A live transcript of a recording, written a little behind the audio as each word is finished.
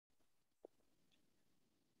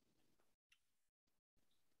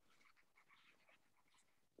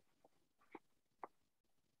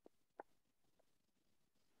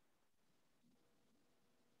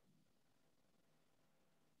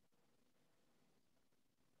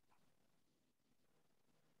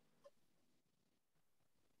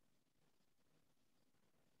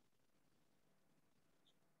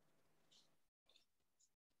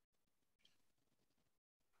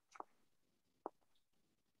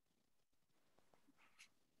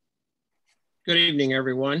Good evening,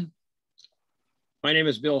 everyone. My name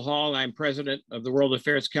is Bill Hall. I'm president of the World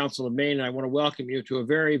Affairs Council of Maine. And I want to welcome you to a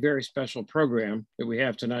very, very special program that we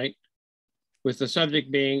have tonight, with the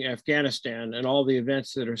subject being Afghanistan and all the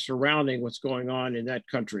events that are surrounding what's going on in that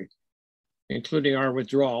country, including our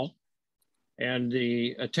withdrawal and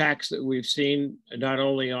the attacks that we've seen, not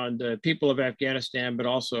only on the people of Afghanistan, but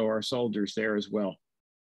also our soldiers there as well.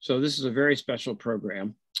 So this is a very special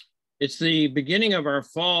program. It's the beginning of our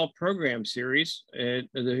fall program series.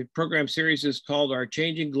 The program series is called Our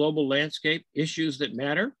Changing Global Landscape, Issues That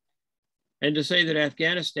Matter. And to say that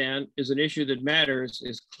Afghanistan is an issue that matters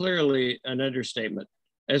is clearly an understatement,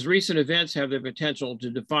 as recent events have the potential to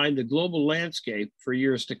define the global landscape for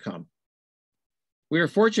years to come. We are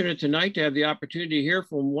fortunate tonight to have the opportunity to hear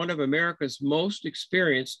from one of America's most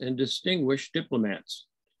experienced and distinguished diplomats,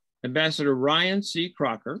 Ambassador Ryan C.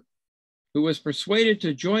 Crocker, who was persuaded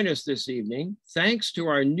to join us this evening thanks to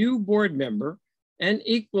our new board member and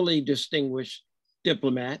equally distinguished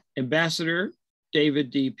diplomat, Ambassador David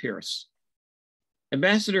D. Pearce.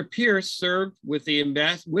 Ambassador Pearce served with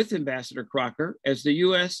Ambassador Crocker as the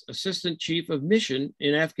U.S. Assistant Chief of Mission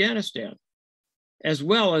in Afghanistan, as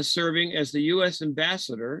well as serving as the U.S.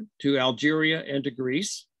 Ambassador to Algeria and to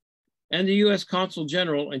Greece, and the U.S. Consul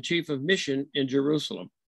General and Chief of Mission in Jerusalem.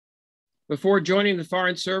 Before joining the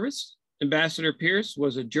Foreign Service, Ambassador Pearce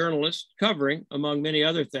was a journalist covering, among many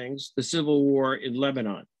other things, the civil war in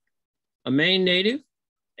Lebanon. A Maine native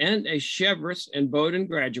and a Cheverus and Bowdoin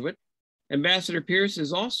graduate, Ambassador Pearce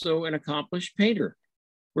is also an accomplished painter.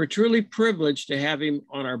 We're truly privileged to have him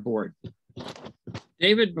on our board.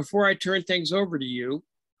 David, before I turn things over to you,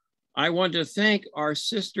 I want to thank our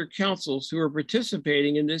sister councils who are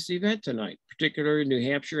participating in this event tonight, particularly New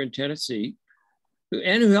Hampshire and Tennessee,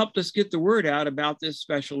 and who helped us get the word out about this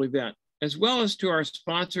special event, as well as to our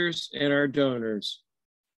sponsors and our donors.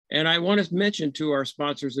 And I want to mention to our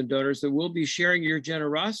sponsors and donors that we'll be sharing your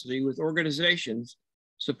generosity with organizations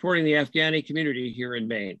supporting the Afghani community here in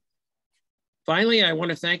Maine. Finally, I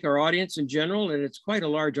want to thank our audience in general, and it's quite a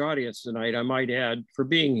large audience tonight, I might add, for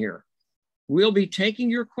being here. We'll be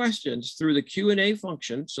taking your questions through the Q&A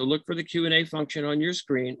function, so look for the Q&A function on your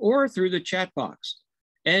screen, or through the chat box,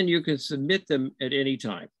 and you can submit them at any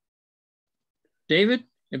time. David,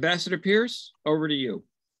 Ambassador Pearce, over to you.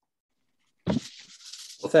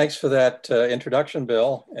 Well, thanks for that introduction,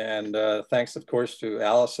 Bill. And thanks, of course, to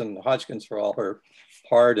Allison Hodgkins for all her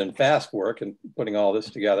hard and fast work in putting all this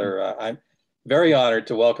together. I'm very honored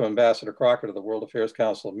to welcome Ambassador Crocker to the World Affairs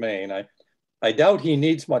Council of Maine. I doubt he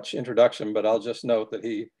needs much introduction, but I'll just note that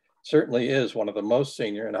he certainly is one of the most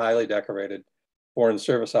senior and highly decorated Foreign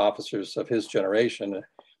Service officers of his generation.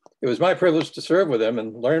 It was my privilege to serve with him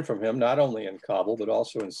and learn from him, not only in Kabul, but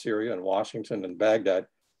also in Syria and Washington and Baghdad.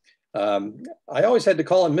 I always had to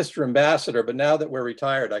call him Mr. Ambassador, but now that we're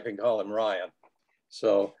retired, I can call him Ryan.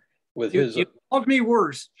 So with you called me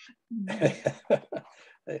worse.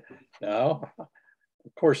 No,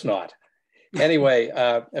 of course not. Anyway,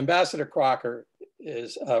 Ambassador Crocker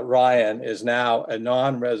Ryan is now a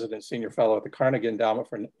non-resident senior fellow at the Carnegie Endowment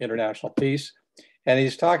for International Peace, and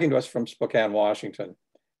he's talking to us from Spokane, Washington.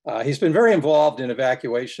 He's been very involved in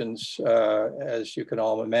evacuations, as you can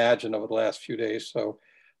all imagine, over the last few days. So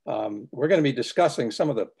we're going to be discussing some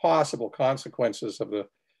of the possible consequences of the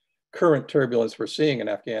current turbulence we're seeing in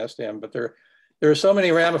Afghanistan, but there are so many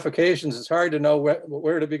ramifications, it's hard to know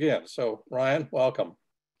where to begin. So Ryan, welcome.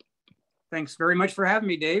 Thanks very much for having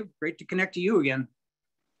me, Dave. Great to connect to you again.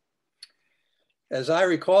 As I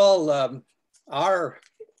recall, our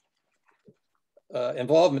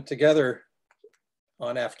involvement together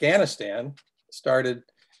on Afghanistan started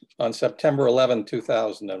on September 11,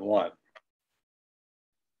 2001.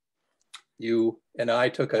 You and I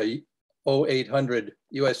took a 0800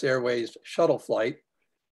 US Airways shuttle flight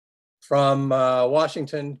from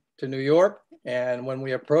Washington to New York. And when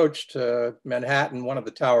we approached Manhattan, one of the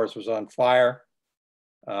towers was on fire.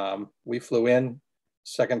 We flew in,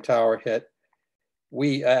 second tower hit.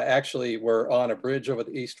 We actually were on a bridge over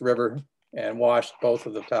the East River and watched both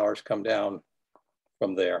of the towers come down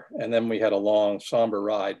from there. And then we had a long, somber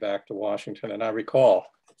ride back to Washington. And I recall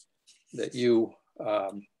that you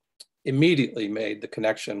immediately made the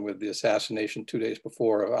connection with the assassination 2 days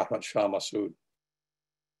before of Ahmad Shah Massoud.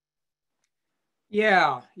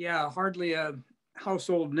 Yeah, hardly a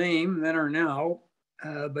household name then or now,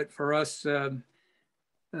 but for us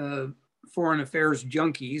foreign affairs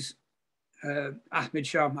junkies, Ahmad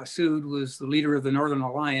Shah Massoud was the leader of the Northern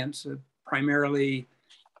Alliance, primarily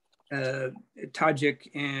Tajik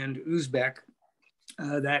and Uzbek,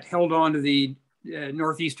 that held on to the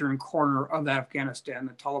northeastern corner of Afghanistan.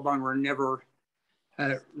 The Taliban were never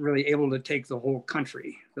really able to take the whole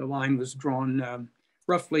country. The line was drawn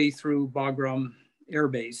roughly through Bagram Air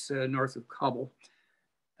Base north of Kabul.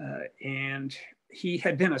 And he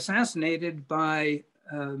had been assassinated by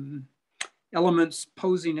elements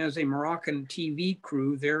posing as a Moroccan TV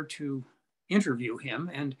crew there to interview him.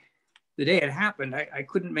 And the day it happened, I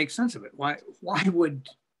couldn't make sense of it. Why would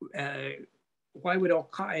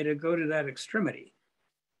Al-Qaeda go to that extremity?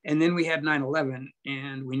 And then we had 9/11,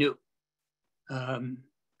 and we knew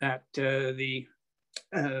that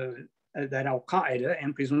Al-Qaeda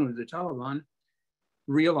and presumably the Taliban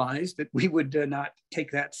realized that we would not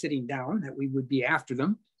take that sitting down, that we would be after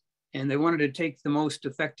them. And they wanted to take the most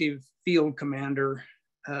effective field commander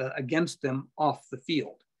against them off the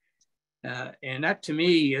field. And that, to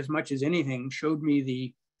me, as much as anything, showed me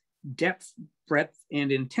the depth, breadth,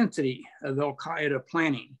 and intensity of Al-Qaeda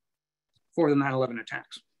planning for the 9/11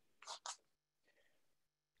 attacks.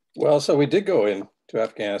 Well, so we did go into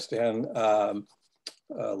Afghanistan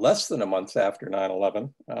less than a month after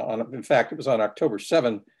 9/11. In fact, it was on October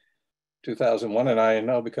 7, 2001. And I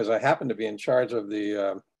know because I happened to be in charge of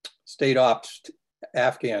the State Ops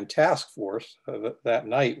Afghan Task Force that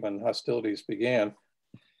night when hostilities began.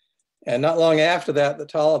 And not long after that, the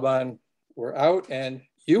Taliban were out and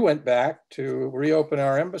you went back to reopen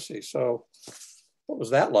our embassy. So what was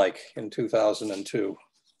that like in 2002?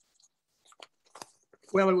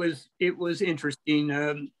 Well, it was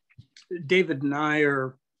interesting. David and I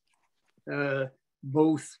are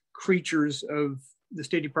both creatures of the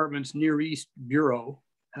State Department's Near East Bureau.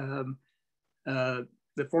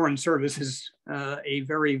 The Foreign Service is a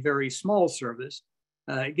very, very small service.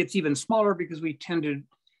 It gets even smaller because we tend to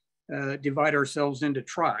divide ourselves into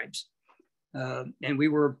tribes. And we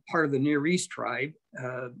were part of the Near East tribe,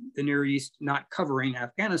 the Near East not covering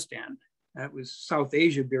Afghanistan. That was South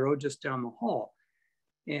Asia Bureau just down the hall.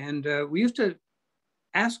 And we used to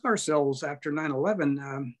ask ourselves after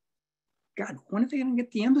 9/11, God, when are they going to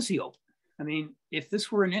get the embassy open? I mean, if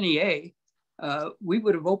this were an NEA, we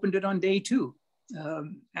would have opened it on day 2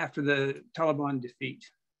 after the Taliban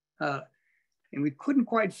defeat. And we couldn't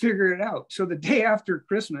quite figure it out. So the day after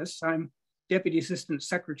Christmas, I'm Deputy Assistant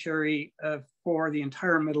Secretary for the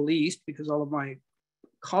entire Middle East because all of my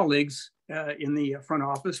colleagues in the front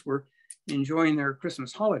office were enjoying their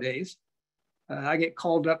Christmas holidays. I get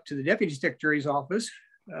called up to the Deputy Secretary's office,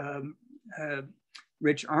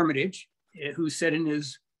 Rich Armitage, who said in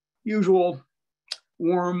his usual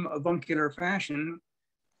warm, avuncular fashion,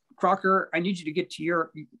 Crocker, I need you to get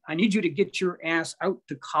your ass out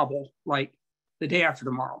to Kabul like the day after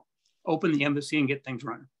tomorrow. Open the embassy and get things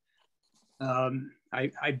running.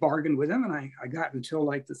 I bargained with him and I got until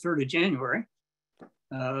like the 3rd of January.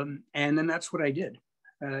 And then that's what I did.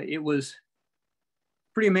 It was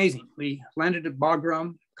pretty amazing. We landed at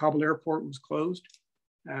Bagram. Kabul airport was closed.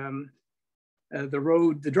 The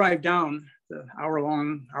drive down, the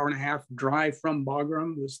hour-long, hour-and-a-half drive from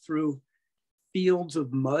Bagram was through fields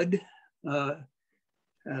of mud,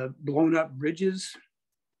 blown up bridges,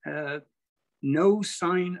 no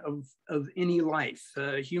sign of any life,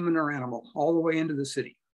 human or animal, all the way into the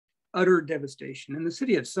city. Utter devastation. And the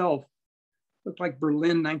city itself looked like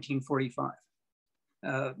Berlin 1945.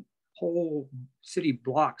 Whole city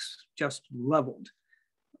blocks just leveled.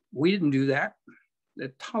 We didn't do that. The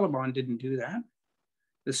Taliban didn't do that.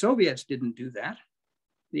 The Soviets didn't do that.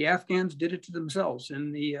 The Afghans did it to themselves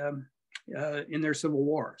in their civil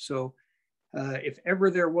war. So if ever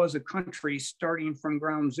there was a country starting from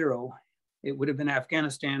ground zero, it would have been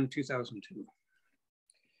Afghanistan 2002.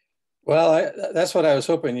 Well, that's what I was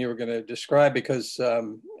hoping you were going to describe because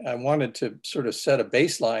I wanted to sort of set a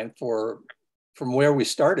baseline from where we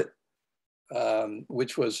started,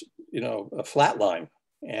 which was, a flat line.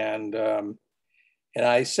 And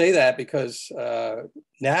I say that because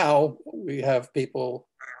now we have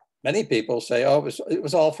many people say, oh, it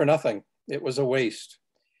was all for nothing. It was a waste.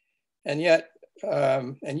 And yet,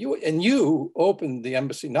 and you opened the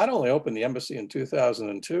embassy, not only opened the embassy in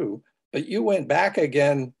 2002, but you went back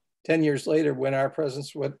again 10 years later when our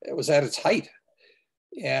presence was at its height.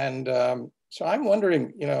 And so I'm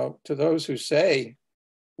wondering, to those who say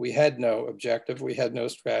we had no objective, we had no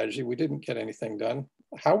strategy, we didn't get anything done,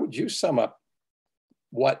 how would you sum up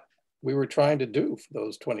what we were trying to do for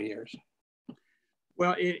those 20 years?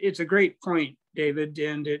 Well, it's a great point, David,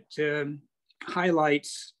 and it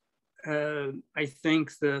highlights, I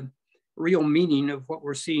think, the real meaning of what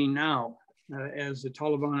we're seeing now as the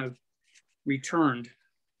Taliban have returned.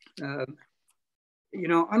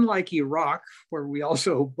 Unlike Iraq, where we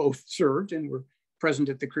also both served and were present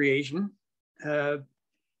at the creation,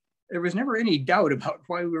 there was never any doubt about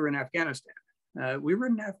why we were in Afghanistan. We were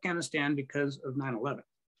in Afghanistan because of 9/11,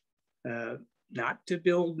 not to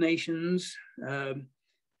build nations,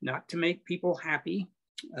 not to make people happy,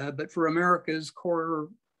 but for America's core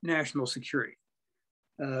national security.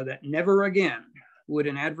 That never again would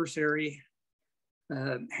an adversary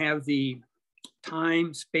have the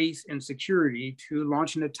time, space, and security to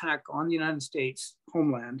launch an attack on the United States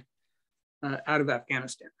homeland out of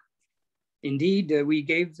Afghanistan. Indeed, we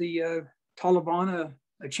gave the Taliban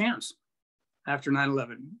a chance after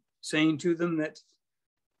 9/11, saying to them that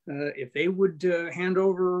if they would hand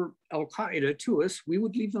over Al-Qaeda to us, we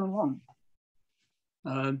would leave them alone.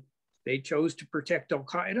 They chose to protect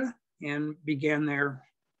Al-Qaeda and began their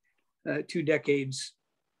 2 decades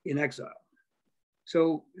in exile.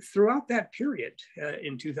 So throughout that period,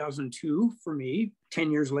 in 2002, for me, 10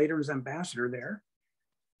 years later as ambassador there,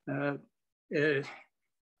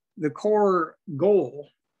 the core goal,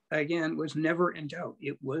 again, was never in doubt.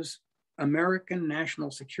 It was American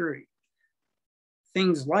national security.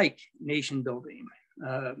 Things like nation building,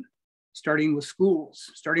 starting with schools,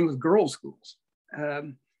 starting with girls' schools,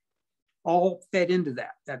 all fed into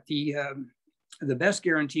that the best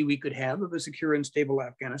guarantee we could have of a secure and stable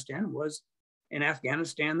Afghanistan was an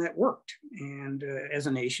Afghanistan that worked, and as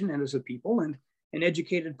a nation and as a people, and an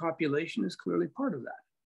educated population is clearly part of that.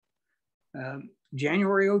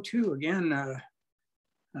 January 2002, again,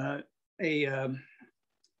 a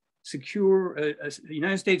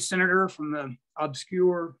United States senator from the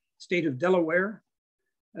obscure state of Delaware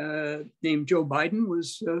named Joe Biden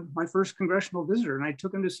was my first congressional visitor, and I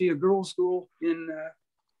took him to see a girls' school in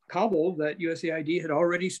Kabul that USAID had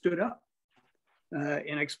already stood up,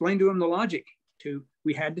 and I explained to him the logic.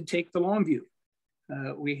 We had to take the long view.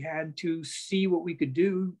 We had to see what we could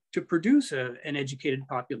do to produce an educated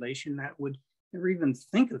population that would never even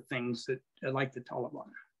think of things that like the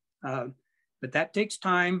Taliban. But that takes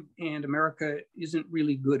time, and America isn't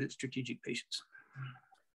really good at strategic patience.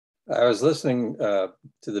 I was listening to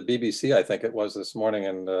the BBC, I think it was this morning,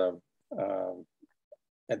 and there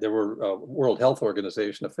were a World Health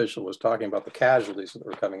Organization official was talking about the casualties that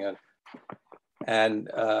were coming in. And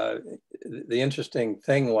the interesting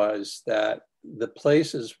thing was that the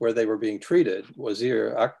places where they were being treated,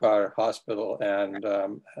 Wazir Akbar Hospital and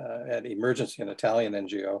at Emergency, an Italian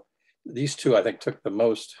NGO, these two, I think, took the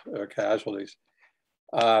most casualties.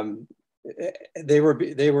 They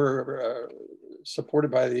were supported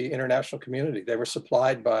by the international community. They were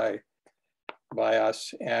supplied by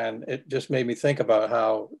us, and it just made me think about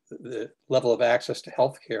how the level of access to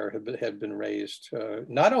healthcare had been raised,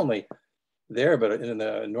 not only there, but in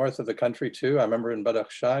the north of the country too. I remember in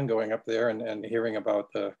Badakhshan going up there and hearing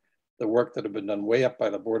about the work that had been done way up by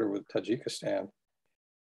the border with Tajikistan,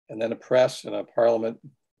 and then a press and a parliament,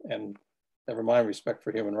 and never mind respect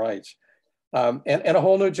for human rights, and a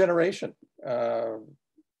whole new generation.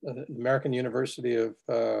 The American University of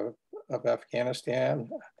Afghanistan.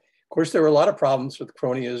 Of course, there were a lot of problems with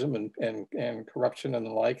cronyism and corruption and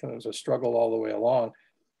the like, and it was a struggle all the way along.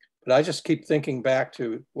 But I just keep thinking back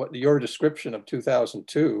to what your description of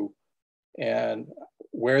 2002 and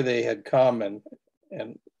where they had come and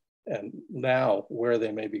now where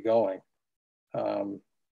they may be going.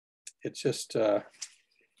 It's just,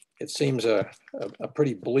 it seems a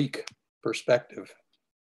pretty bleak perspective.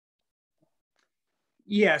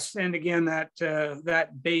 Yes, and again, that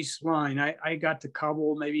baseline, I got to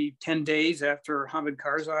Kabul maybe 10 days after Hamid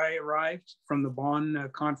Karzai arrived from the Bonn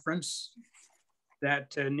conference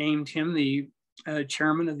that named him the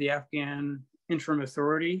chairman of the Afghan Interim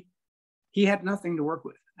Authority. He had nothing to work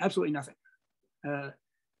with, absolutely nothing. No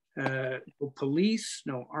police,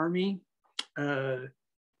 no army,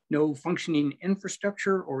 no functioning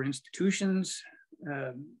infrastructure or institutions.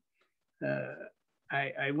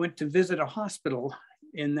 I went to visit a hospital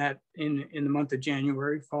in the month of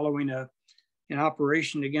January following an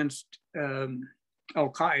operation against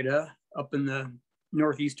Al-Qaeda up in the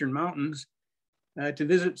northeastern mountains to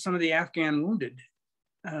visit some of the Afghan wounded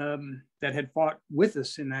that had fought with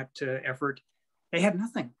us in that effort. They had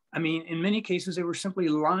nothing. I mean, in many cases, they were simply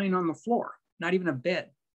lying on the floor, not even a bed.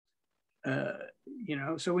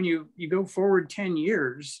 So when you go forward 10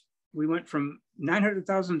 years, we went from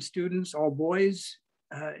 900,000 students, all boys,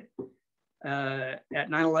 at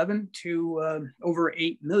 9/11 to over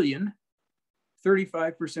 8 million,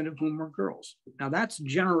 35% of whom were girls. Now that's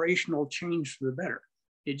generational change for the better.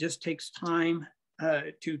 It just takes time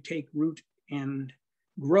to take root and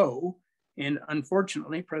grow. And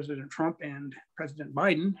unfortunately, President Trump and President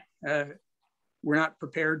Biden were not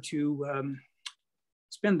prepared to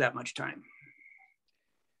spend that much time.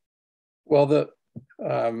 Well,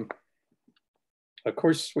 of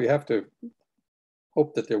course, we have to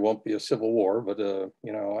hope that there won't be a civil war, but you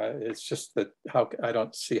know, it's just that I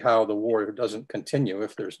don't see how the war doesn't continue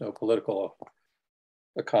if there's no political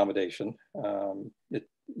accommodation. It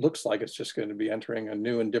looks like it's just going to be entering a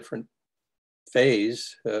new and different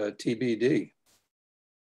phase, TBD.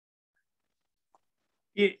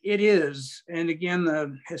 It is, and again,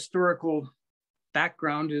 the historical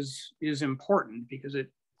background is important because it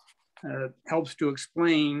helps to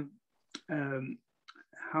explain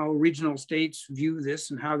how regional states view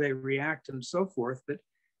this and how they react and so forth. But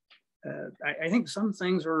I think some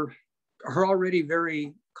things are already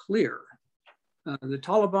very clear. The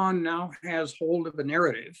Taliban now has hold of a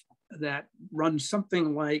narrative that runs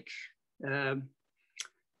something like,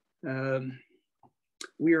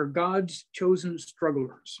 we are God's chosen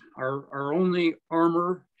strugglers. Our only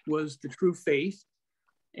armor was the true faith.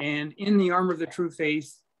 And in the armor of the true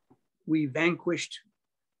faith, we vanquished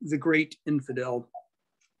the great infidel,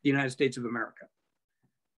 the United States of America.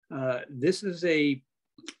 This is a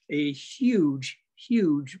huge,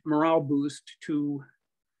 huge morale boost to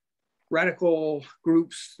radical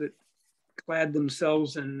groups that clad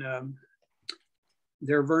themselves in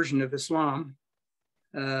their version of Islam,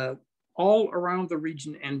 all around the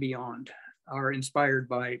region and beyond, are inspired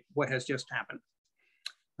by what has just happened.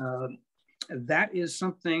 That is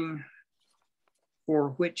something for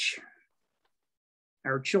which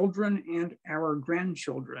our children and our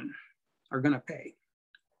grandchildren are going to pay.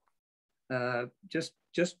 Just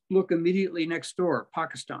look immediately next door,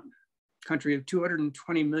 Pakistan, country of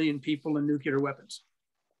 220 million people and nuclear weapons.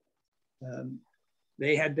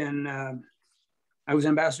 They had been, I was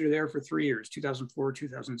ambassador there for 3 years, 2004,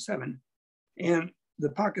 2007. And the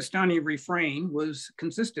Pakistani refrain was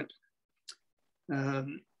consistent.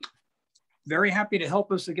 Very happy to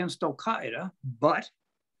help us against Al-Qaeda, but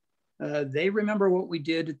they remember what we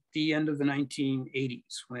did at the end of the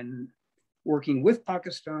 1980s when, working with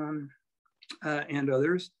Pakistan and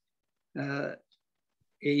others,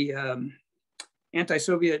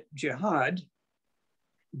 anti-Soviet jihad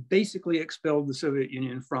basically expelled the Soviet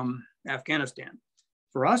Union from Afghanistan.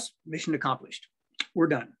 For us, mission accomplished. We're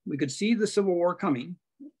done. We could see the Civil War coming,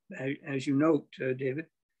 as you note, David.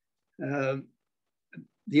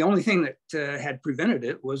 The only thing that had prevented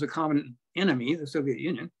it was a common enemy, the Soviet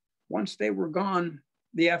Union. Once they were gone,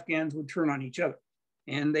 the Afghans would turn on each other.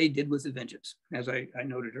 And they did with a vengeance, as I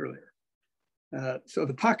noted earlier. So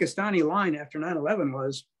the Pakistani line after 9/11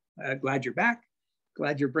 was, glad you're back,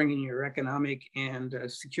 glad you're bringing your economic and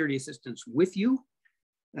security assistance with you.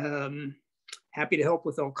 Happy to help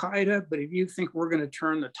with Al-Qaeda, but if you think we're going to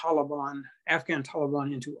turn the Taliban, Afghan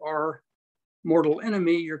Taliban, into our mortal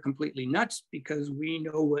enemy, you're completely nuts, because we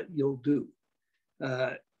know what you'll do.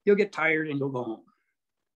 You'll get tired and you'll go home.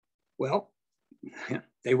 Well,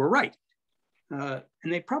 they were right. And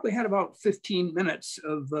they probably had about 15 minutes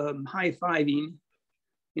of high-fiving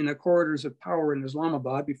in the corridors of power in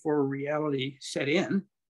Islamabad before reality set in,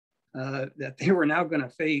 that they were now going to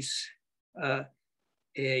face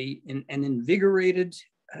an invigorated,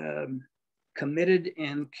 committed,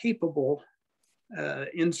 and capable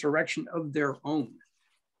insurrection of their own.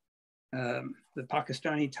 The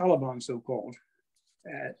Pakistani Taliban, so-called.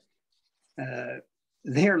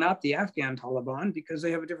 They are not the Afghan Taliban because they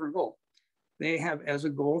have a different goal. They have as a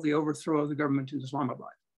goal the overthrow of the government in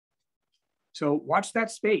Islamabad. So watch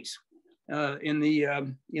that space in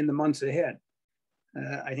the months ahead.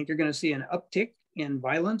 I think you're going to see an uptick in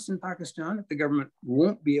violence in Pakistan that the government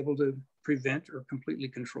won't be able to prevent or completely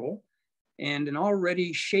control. And an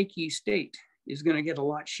already shaky state is going to get a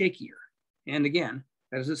lot shakier. And again,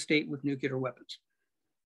 that is a state with nuclear weapons.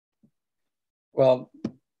 Well,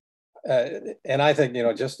 and I think, you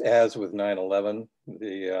know, just as with 9/11,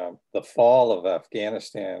 the fall of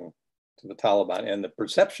Afghanistan to the Taliban and the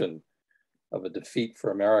perception of a defeat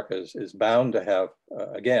for America is bound to have,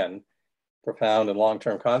 again, profound and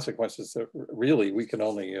long-term consequences that really we can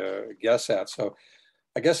only guess at. So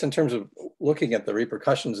I guess in terms of looking at the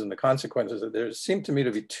repercussions and the consequences, there seem to me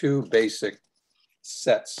to be two basic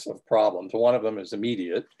sets of problems. One of them is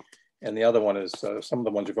immediate, and the other one is some of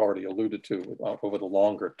the ones you've already alluded to over the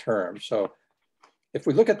longer term. So if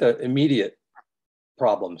we look at the immediate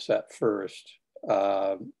problem set first,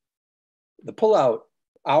 the pullout,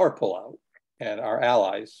 our pullout and our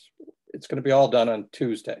allies, it's going to be all done on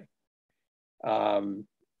Tuesday.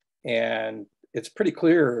 And it's pretty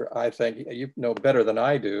clear, I think, you know better than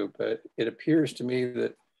I do, but it appears to me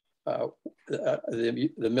that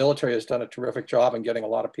the military has done a terrific job in getting a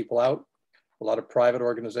lot of people out. A lot of private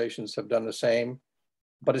organizations have done the same,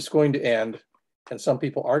 but it's going to end, and some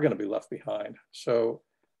people are going to be left behind. So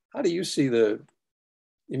how do you see the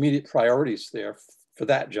immediate priorities there for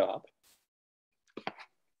that job?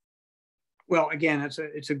 Well, again,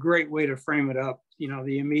 it's a great way to frame it up, you know,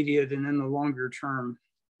 the immediate and then the longer term.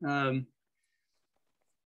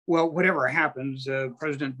 Well, whatever happens,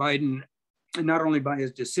 President Biden, not only by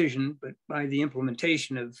his decision, but by the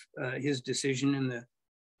implementation of his decision in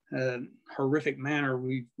the horrific manner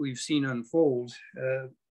we've seen unfold,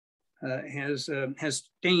 has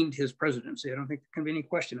stained his presidency. I don't think there can be any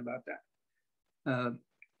question about that.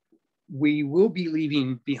 We will be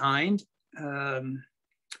leaving behind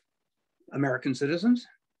American citizens.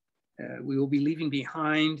 We will be leaving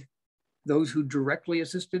behind those who directly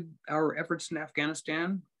assisted our efforts in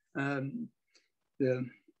Afghanistan.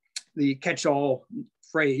 The catch-all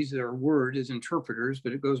phrase or word is interpreters,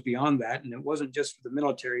 but it goes beyond that. And it wasn't just for the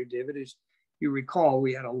military, David. As you recall,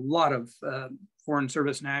 we had a lot of Foreign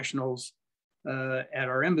Service nationals at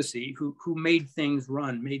our embassy who made things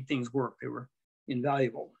run, made things work. They were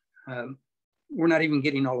invaluable. We're not even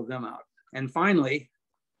getting all of them out. And finally,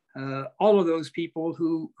 all of those people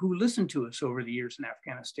who listened to us over the years in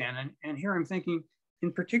Afghanistan. And here I'm thinking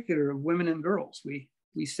in particular of women and girls.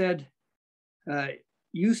 We said,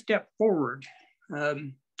 you step forward,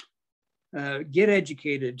 get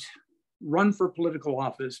educated, run for political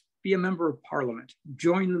office, be a member of parliament,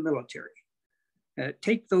 join the military,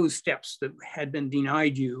 take those steps that had been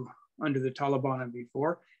denied you under the Taliban and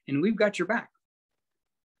before, and we've got your back,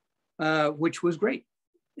 which was great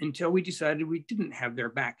until we decided we didn't have their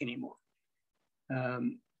back anymore.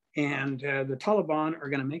 And the Taliban are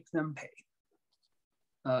gonna make them pay.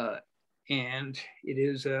 And it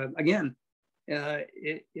is, again,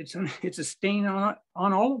 it's a stain on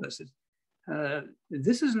all of us.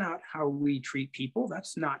 This is not how we treat people.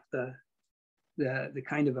 That's not the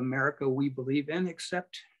kind of America we believe in,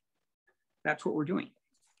 except that's what we're doing.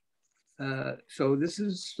 So this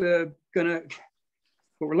is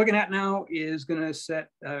what we're looking at now is gonna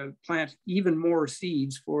plant even more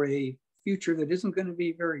seeds for a future that isn't gonna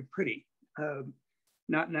be very pretty,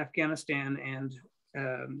 not in Afghanistan and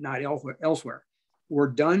not elsewhere. We're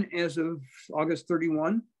done as of August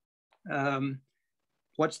 31.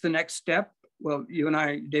 What's the next step? Well, you and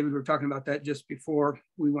I, David, were talking about that just before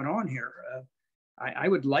we went on here. I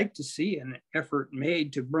would like to see an effort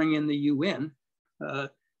made to bring in the UN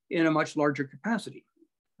in a much larger capacity.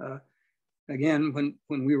 Again,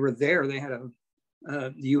 when we were there, they had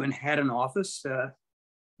the UN had an office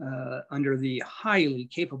under the highly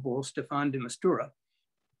capable Staffan de Mistura.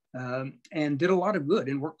 And did a lot of good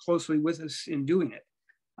and worked closely with us in doing it.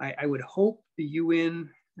 I would hope the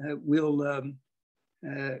UN will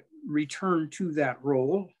return to that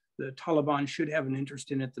role. The Taliban should have an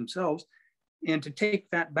interest in it themselves. And to take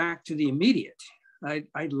that back to the immediate,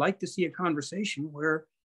 I'd like to see a conversation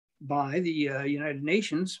whereby the United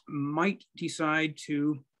Nations might decide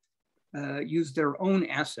to use their own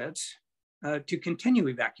assets to continue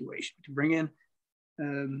evacuation, to bring in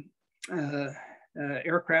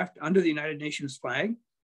aircraft under the United Nations flag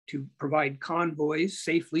to provide convoys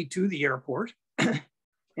safely to the airport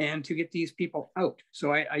and to get these people out.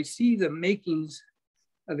 So I see the makings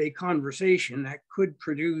of a conversation that could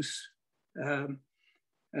produce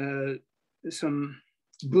some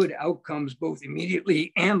good outcomes, both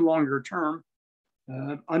immediately and longer term,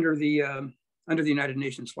 under the United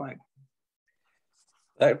Nations flag.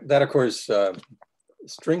 That of course,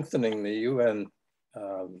 strengthening the UN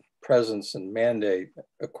presence and mandate,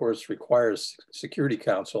 of course, requires Security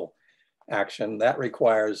Council action. That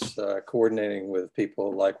requires coordinating with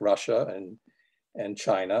people like Russia and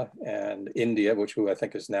China and India, who I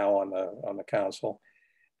think is now on the council.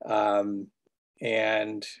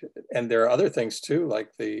 And there are other things too,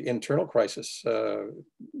 like the internal crisis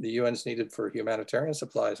the UN's needed for humanitarian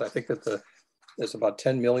supplies. I think that there's about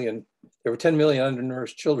 10 million, there were 10 million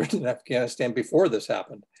undernourished children in Afghanistan before this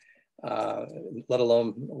happened. Let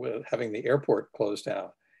alone with having the airport closed down.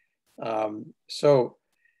 So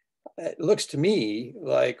it looks to me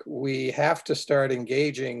like we have to start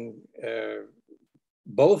engaging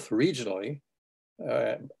both regionally,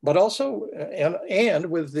 but also and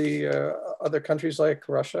with the other countries like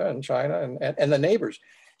Russia and China and the neighbors.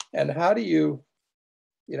 And how do you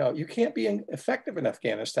can't be effective in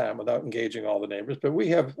Afghanistan without engaging all the neighbors, but we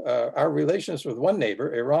have our relations with one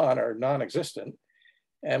neighbor, Iran, are non-existent.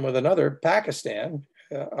 And with another, Pakistan,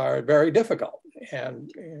 are very difficult.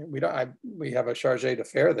 And we have a charge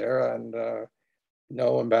d'affaires there and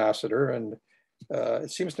no ambassador. And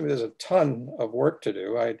it seems to me there's a ton of work to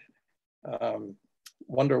do. I'd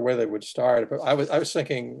wonder where they would start. But I was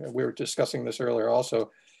thinking, we were discussing this earlier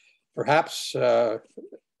also, perhaps an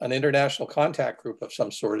international contact group of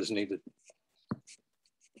some sort is needed.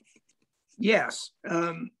 Yes.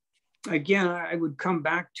 again, I would come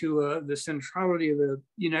back to the centrality of the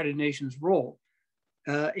United Nations role,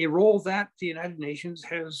 a role that the United Nations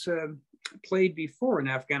has played before in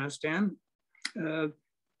Afghanistan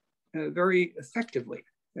very effectively.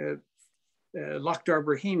 Lakhdar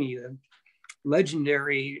Brahimi, the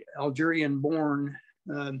legendary Algerian-born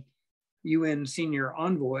UN senior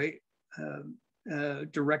envoy,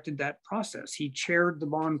 directed that process. He chaired the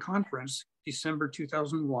Bonn conference, December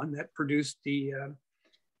 2001, that produced the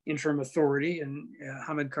interim authority, and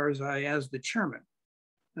Hamid Karzai as the chairman.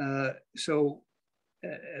 One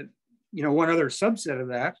other subset of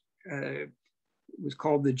that was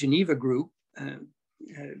called the Geneva Group,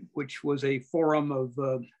 which was a forum of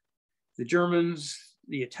the Germans,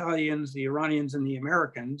 the Italians, the Iranians, and the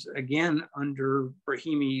Americans, again under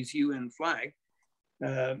Brahimi's UN flag,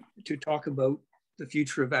 to talk about the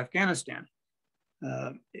future of Afghanistan.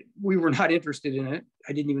 We were not interested in it.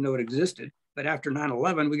 I didn't even know it existed. But after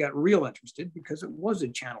 9/11, we got real interested because it was a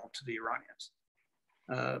channel to the Iranians.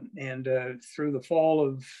 Through the fall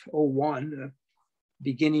of 01,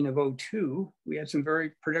 beginning of 02, we had some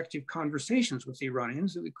very productive conversations with the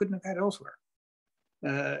Iranians that we couldn't have had elsewhere.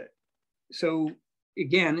 So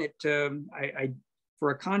again, for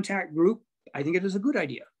a contact group, I think it is a good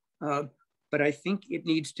idea, but I think it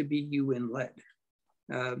needs to be UN-led.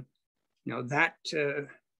 That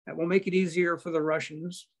will make it easier for the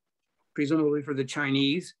Russians, presumably for the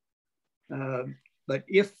Chinese. But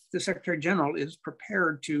if the Secretary General is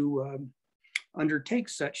prepared to undertake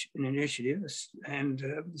such an initiative, and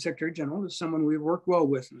the Secretary General is someone we've worked well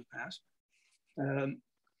with in the past,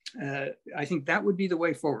 I think that would be the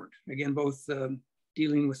way forward. Again, both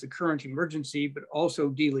dealing with the current emergency, but also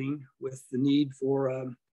dealing with the need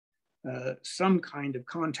for some kind of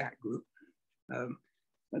contact group.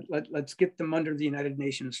 Let's get them under the United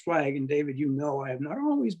Nations flag. And David, I have not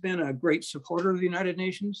always been a great supporter of the United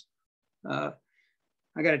Nations.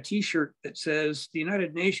 I got a t-shirt that says, the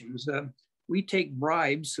United Nations, we take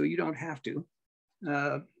bribes so you don't have to.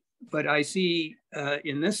 But I see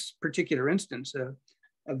in this particular instance,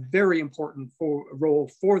 a very important role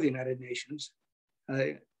for the United Nations,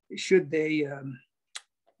 should they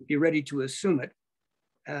be ready to assume it.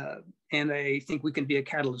 And I think we can be a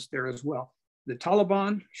catalyst there as well. The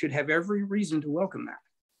Taliban should have every reason to welcome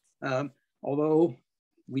that, although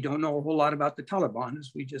we don't know a whole lot about the Taliban,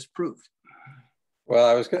 as we just proved.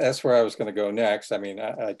 Well, that's where I was going to go next. I mean,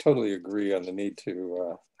 I totally agree on the need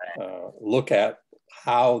to look at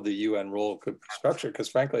how the UN role could be structured, because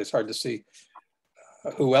frankly, it's hard to see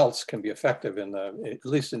who else can be effective at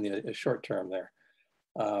least in the short term there.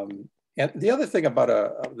 And the other thing about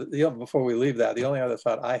before we leave that, the only other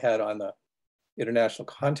thought I had on the international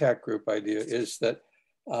contact group idea is that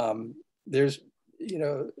there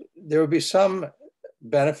would be some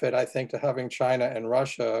benefit, I think, to having China and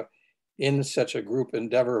Russia in such a group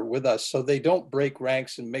endeavor with us, so they don't break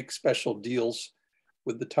ranks and make special deals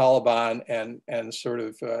with the Taliban, and sort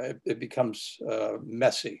of it becomes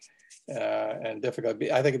messy and difficult.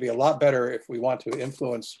 I think it'd be a lot better if we want to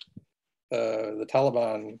influence the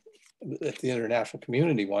Taliban, if the international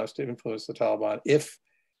community wants to influence the Taliban, if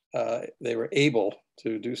they were able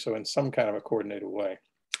to do so in some kind of a coordinated way.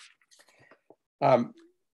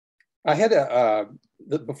 I had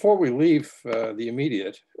before we leave the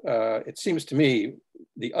immediate, it seems to me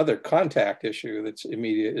the other contact issue that's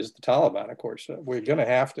immediate is the Taliban, of course. We're going to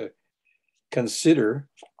have to consider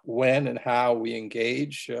when and how we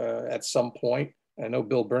engage at some point. I know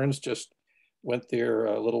Bill Burns just went there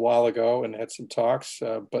a little while ago and had some talks,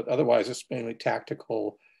 but otherwise it's mainly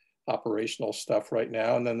tactical, operational stuff right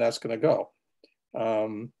now, and then that's going to go.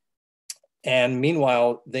 And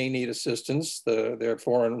meanwhile, they need assistance. Their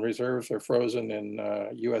foreign reserves are frozen in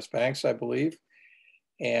US banks, I believe.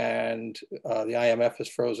 And the IMF has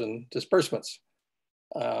frozen disbursements.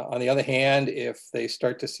 On the other hand, if they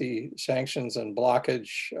start to see sanctions and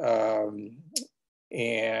blockage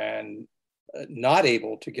and not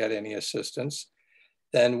able to get any assistance,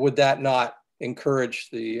 then would that not encourage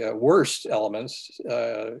the worst elements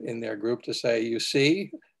in their group to say, you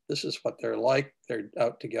see, this is what they're like, they're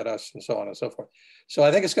out to get us, and so on and so forth. So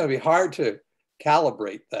I think it's going to be hard to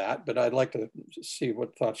calibrate that, but I'd like to see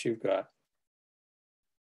what thoughts you've got.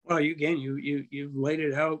 Well, you've laid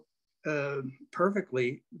it out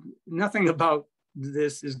perfectly. Nothing about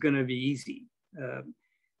this is going to be easy.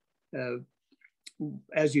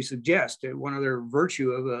 As you suggest, one other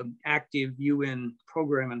virtue of an active UN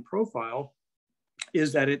program and profile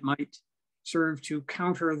is that it might serve to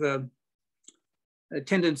counter the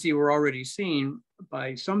tendency we're already seeing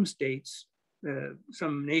by some states,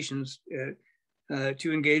 some nations,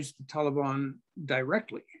 to engage the Taliban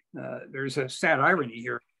directly. There's a sad irony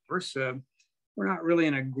here. course. We're not really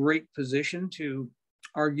in a great position to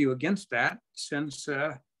argue against that since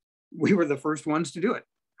we were the first ones to do it.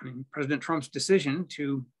 I mean, President Trump's decision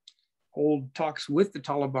to hold talks with the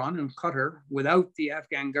Taliban in Qatar without the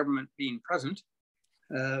Afghan government being present.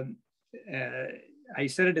 I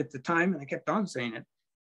said it at the time, and I kept on saying it.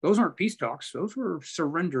 Those aren't peace talks. Those were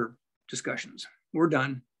surrender discussions. We're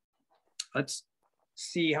done. Let's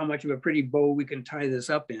see how much of a pretty bow we can tie this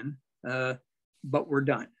up in, but we're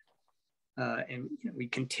done. And we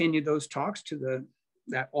continued those talks to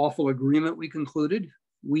that awful agreement we concluded,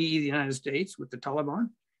 we, the United States, with the Taliban.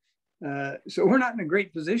 So we're not in a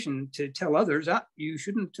great position to tell others, you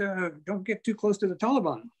shouldn't, don't get too close to the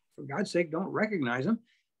Taliban. For God's sake, don't recognize them.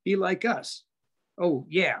 Be like us. Oh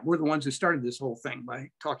yeah, we're the ones who started this whole thing by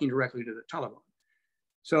talking directly to the Taliban.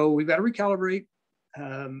 So we've got to recalibrate.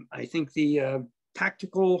 I think the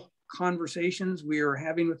tactical conversations we are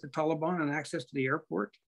having with the Taliban on access to the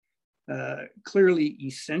airport, clearly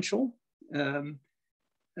essential, but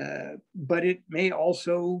it may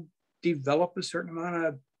also develop a certain amount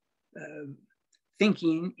of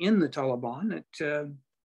thinking in the Taliban that,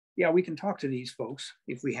 yeah, we can talk to these folks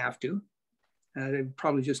if we have to. They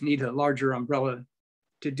probably just need a larger umbrella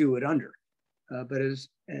to do it under.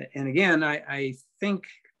 And again, I think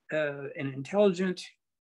an intelligent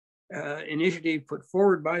initiative put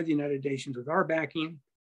forward by the United Nations with our backing,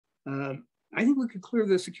 I think we could clear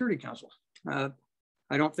the Security Council.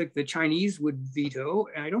 I don't think the Chinese would veto,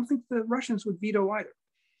 and I don't think the Russians would veto either.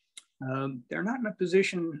 They're not in a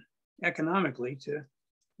position economically to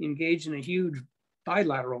engage in a huge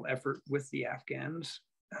bilateral effort with the Afghans.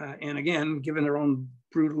 And again, given their own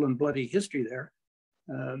brutal and bloody history there,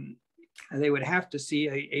 they would have to see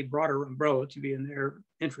a broader umbrella to be in their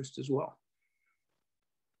interest as well.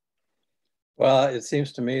 Well, it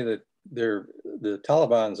seems to me that the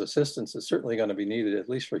Taliban's assistance is certainly going to be needed, at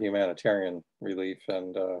least for humanitarian relief.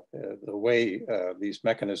 And the way these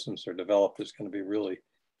mechanisms are developed is going to be really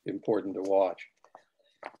important to watch.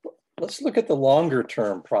 Let's look at the longer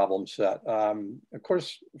term problem set. Of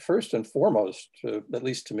course, first and foremost, at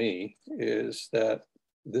least to me, is that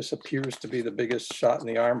this appears to be the biggest shot in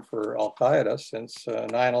the arm for Al-Qaeda since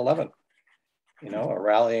 9/11. You know, a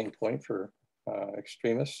rallying point for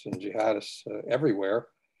extremists and jihadists everywhere.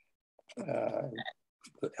 The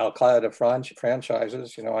Al-Qaeda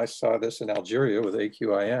franchises, you know, I saw this in Algeria with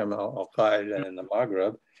AQIM, Al-Qaeda in the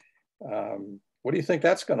Maghreb. What do you think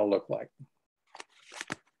that's going to look like?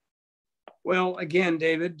 Well, again,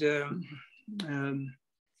 David,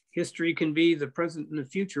 history can be the present and the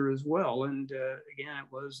future as well. And again,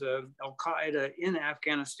 it was Al-Qaeda in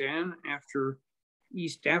Afghanistan after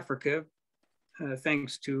East Africa,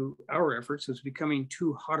 thanks to our efforts, was becoming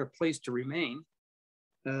too hot a place to remain.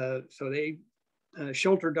 So they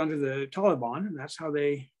sheltered under the Taliban, and that's how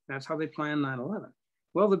they planned 9/11.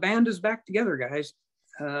 Well, the band is back together, guys.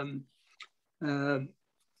 The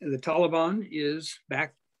Taliban is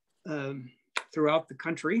back throughout the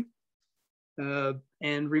country.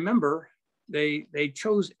 And remember, they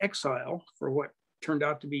chose exile for what turned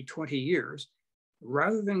out to be 20 years,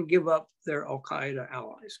 rather than give up their Al-Qaeda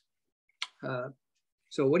allies.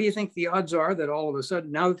 So what do you think the odds are that all of a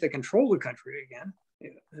sudden, now that they control the country again,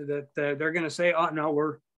 that they're going to say, oh, no,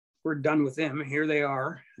 we're done with them. Here they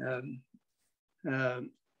are.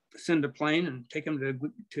 Send a plane and take them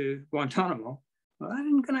to Guantanamo. Well, that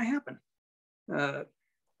isn't going to happen.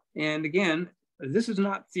 And again, this is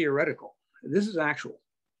not theoretical. This is actual.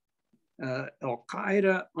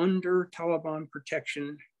 Al-Qaeda under Taliban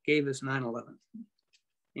protection gave us 9/11.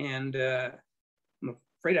 And I'm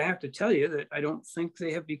afraid I have to tell you that I don't think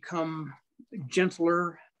they have become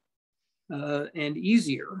gentler and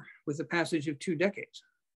easier with the passage of 2 decades.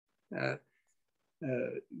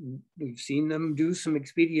 We've seen them do some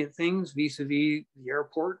expedient things vis-a-vis the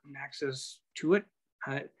airport and access to it.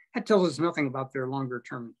 That tells us nothing about their longer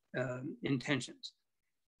term intentions.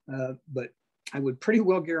 But I would pretty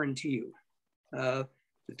well guarantee you the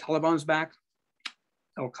Taliban's back,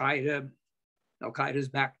 Al-Qaeda's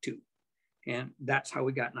back too. And that's how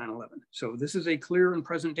we got 9/11. So this is a clear and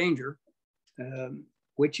present danger,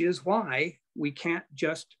 which is why we can't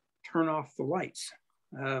just turn off the lights.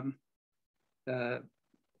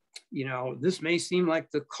 You know, this may seem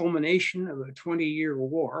like the culmination of a 20-year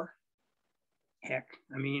war. Heck,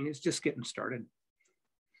 I mean, it's just getting started.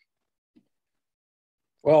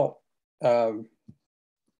 Well,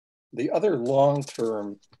 the other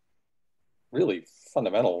long-term, really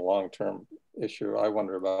fundamental long-term issue I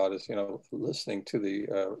wonder about is, you know, listening to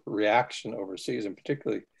the reaction overseas, and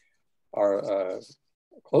particularly our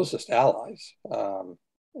closest allies.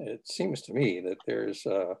 It seems to me that there's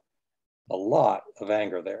a a lot of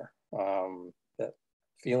anger there. That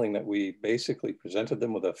feeling that we basically presented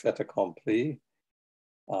them with a fait accompli.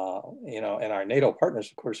 You know, and our NATO partners,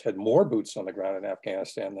 of course, had more boots on the ground in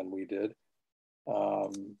Afghanistan than we did.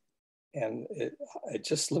 And it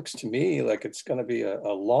just looks to me like it's going to be a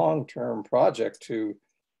long-term project to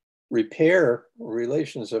repair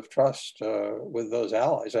relations of trust with those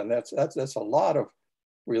allies. And that's a lot of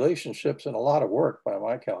relationships and a lot of work by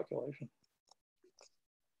my calculation.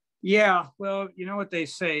 Yeah, well, you know what they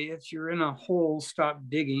say, if you're in a hole, stop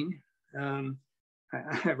digging.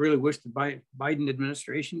 I really wish the Biden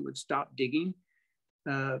administration would stop digging.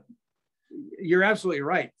 You're absolutely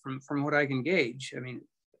right from what I can gauge. I mean,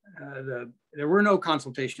 there were no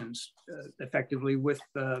consultations effectively with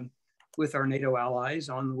our NATO allies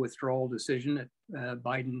on the withdrawal decision that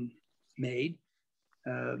Biden made.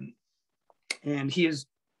 And he is,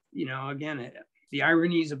 you know, again, the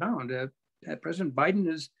ironies abound. President Biden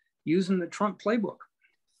is using the Trump playbook.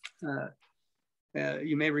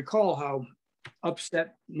 You may recall how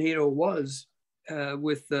upset NATO was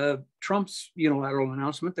with Trump's unilateral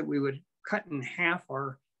announcement that we would cut in half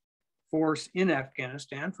our force in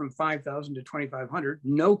Afghanistan from 5,000 to 2,500,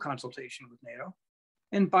 no consultation with NATO.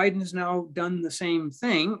 And Biden has now done the same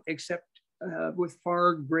thing, except with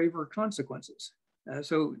far graver consequences.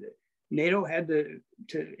 So NATO had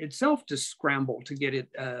to scramble to get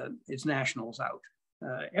its nationals out.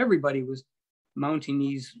 Everybody was mounting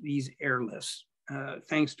these airlifts,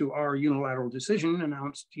 thanks to our unilateral decision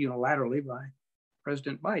announced unilaterally by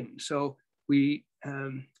President Biden. So we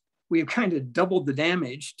have kind of doubled the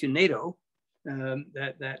damage to NATO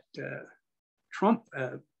that Trump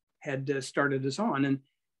had started us on. And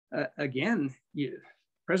again,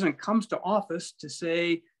 President comes to office to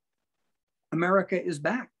say, America is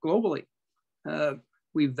back globally.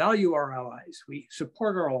 We value our allies. We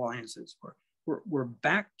support our alliances. We're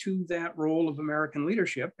back to that role of American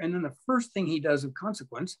leadership. And then the first thing he does of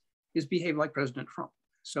consequence is behave like President Trump.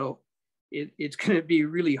 So it's going to be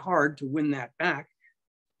really hard to win that back.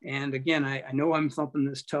 And again, I know I'm thumping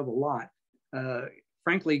this tub a lot.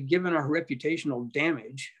 Frankly, given our reputational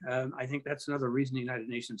damage, I think that's another reason the United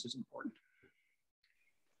Nations is important.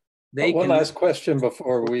 One last question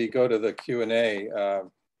before we go to the Q&A,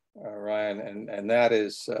 Ryan, and that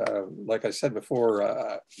is, like I said before,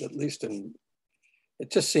 at least it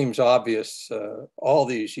just seems obvious all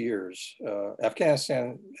these years.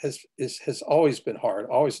 Afghanistan has always been hard,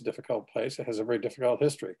 always a difficult place. It has a very difficult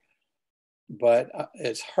history. But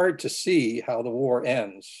it's hard to see how the war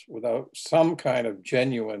ends without some kind of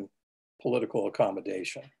genuine political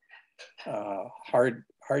accommodation. Hard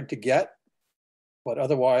to get, but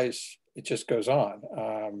otherwise it just goes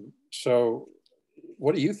on. So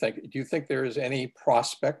what do you think? Do you think there is any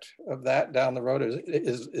prospect of that down the road?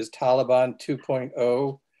 Is Taliban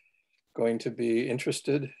 2.0 going to be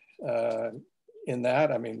interested in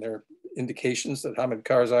that? I mean, there are indications that Hamid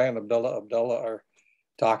Karzai and Abdullah are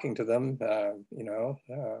talking to them. You know,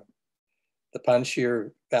 the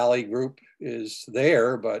Panjshir Valley group is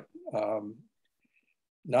there, but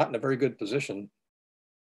not in a very good position.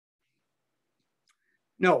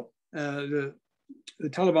 No, the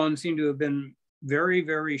Taliban seem to have been very,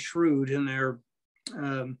 very shrewd in their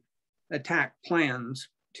attack plans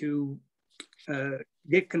to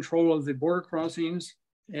get control of the border crossings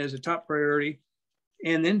as a top priority,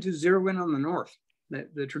 and then to zero in on the north,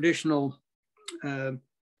 the traditional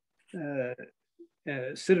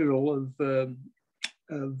citadel of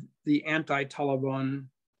the anti-Taliban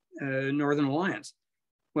Northern Alliance.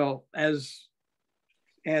 Well, as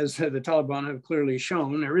the Taliban have clearly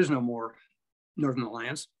shown, there is no more Northern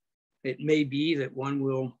Alliance. It may be that one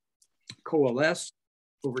will coalesce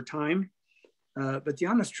over time, but the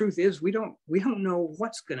honest truth is we don't know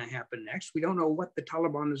what's going to happen next. We don't know what the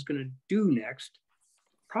Taliban is going to do next,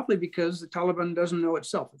 probably because the Taliban doesn't know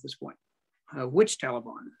itself at this point. Which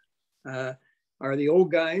Taliban? Are the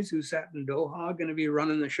old guys who sat in Doha going to be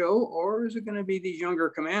running the show, or is it going to be these younger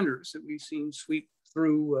commanders that we've seen sweep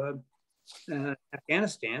through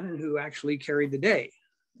Afghanistan and who actually carried the day?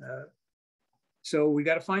 So we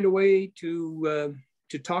got to find a way to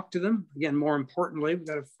talk to them. Again, more importantly, we've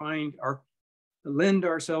got to lend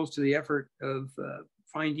ourselves to the effort of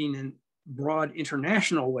finding a broad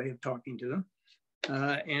international way of talking to them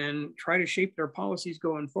and try to shape their policies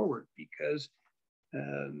going forward, because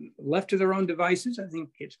left to their own devices, I think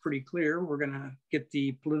it's pretty clear we're going to get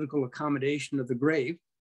the political accommodation of the grave.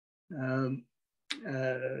 There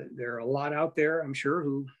are a lot out there, I'm sure,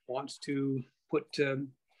 who wants to put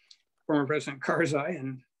former President Karzai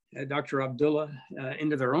and Dr. Abdullah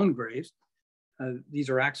into their own graves. These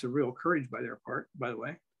are acts of real courage by their part, by the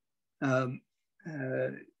way.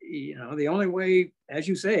 you know, the only way, as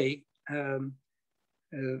you say,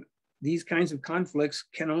 these kinds of conflicts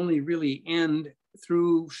can only really end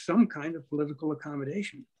through some kind of political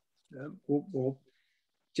accommodation. We'll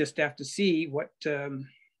just have to see what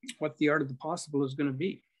the art of the possible is going to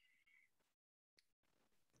be.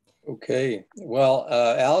 Okay, well,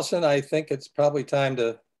 Allison, I think it's probably time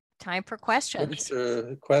for questions.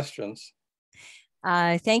 Questions.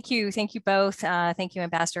 Thank you both. Thank you,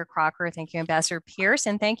 Ambassador Crocker. Thank you, Ambassador Pearce.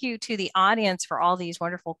 And thank you to the audience for all these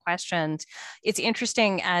wonderful questions. It's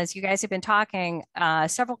interesting, as you guys have been talking,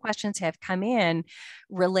 several questions have come in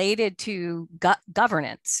related to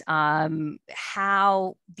governance,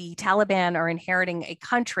 how the Taliban are inheriting a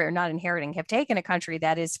country, or not inheriting, have taken a country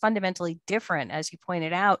that is fundamentally different, as you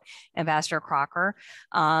pointed out, Ambassador Crocker,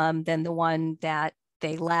 than the one that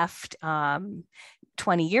they left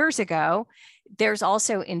 20 years ago. There's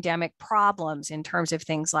also endemic problems in terms of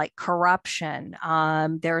things like corruption.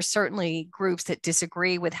 There are certainly groups that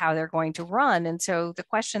disagree with how they're going to run. And so the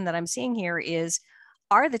question that I'm seeing here is,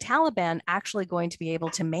 are the Taliban actually going to be able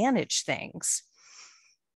to manage things?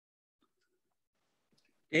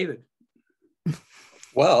 David.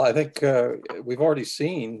 Well, I think we've already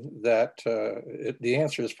seen that the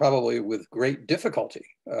answer is probably with great difficulty.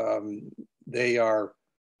 They are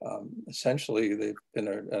essentially, they've been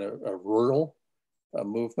a rural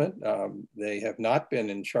movement. They have not been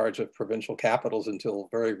in charge of provincial capitals until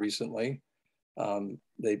very recently.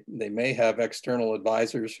 They may have external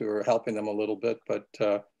advisors who are helping them a little bit, but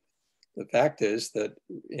the fact is that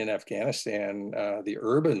in Afghanistan, the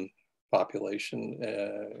urban population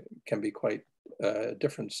can be quite a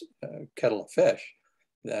different kettle of fish.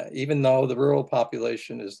 Even though the rural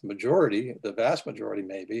population is the majority, the vast majority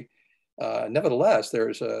maybe, nevertheless, there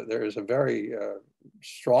is a very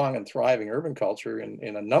strong and thriving urban culture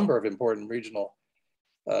in a number of important regional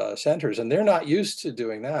centers, and they're not used to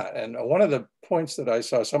doing that. And one of the points that I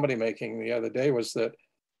saw somebody making the other day was that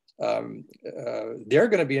they're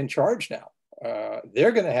going to be in charge now.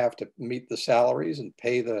 They're going to have to meet the salaries and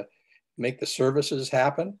make the services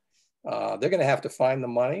happen. They're going to have to find the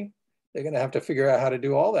money. They're going to have to figure out how to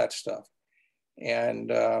do all that stuff.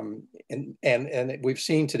 And we've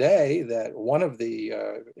seen today that one of the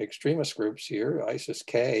extremist groups here,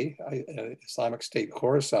 ISIS-K, Islamic State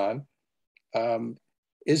Khorasan,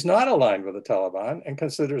 is not aligned with the Taliban and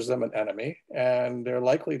considers them an enemy, and they're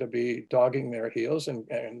likely to be dogging their heels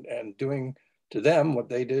and doing to them what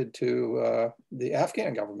they did to the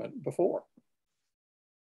Afghan government before.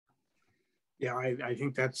 Yeah, I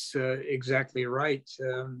think that's exactly right.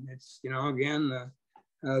 It's, you know, again,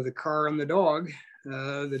 the car and the dog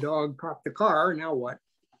caught the car, now what?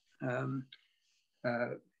 And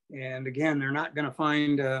again, they're not going to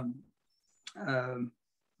find a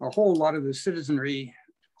whole lot of the citizenry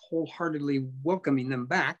wholeheartedly welcoming them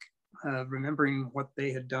back, remembering what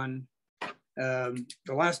they had done the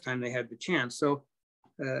last time they had the chance. So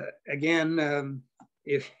again,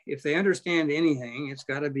 if they understand anything, it's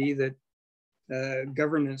got to be that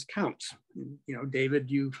governance counts. You know,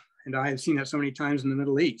 David, you and I have seen that so many times in the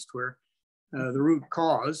Middle East, where the root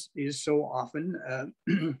cause is so often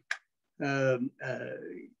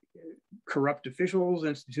corrupt officials,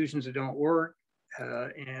 institutions that don't work,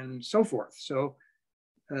 and so forth. So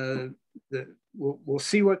we'll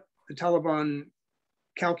see what the Taliban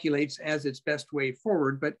calculates as its best way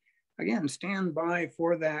forward. But again, stand by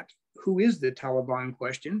for that who is the Taliban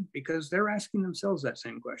question, because they're asking themselves that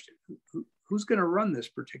same question. Who's going to run this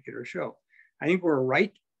particular show? I think we're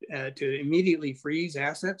right to immediately freeze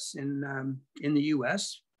assets in the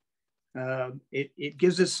U.S. It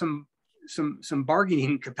gives us some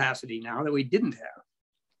bargaining capacity now that we didn't have.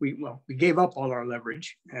 We gave up all our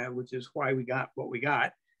leverage, which is why we got what we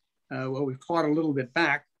got. Well, we've clawed a little bit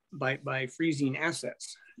back by freezing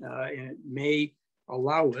assets, and it may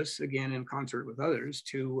allow us, again in concert with others,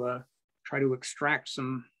 to try to extract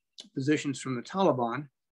some positions from the Taliban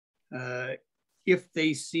if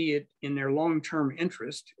they see it in their long-term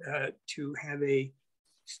interest to have a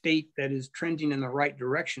state that is trending in the right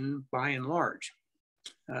direction by and large.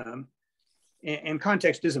 And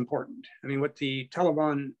context is important. I mean, what the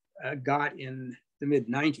Taliban got in the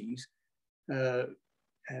mid-90s,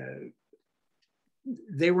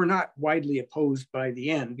 they were not widely opposed by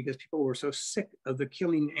the end because people were so sick of the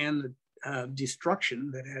killing and the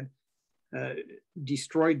destruction that had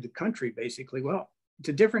destroyed the country, basically. Well, it's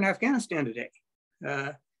a different Afghanistan today.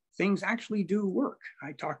 Things actually do work.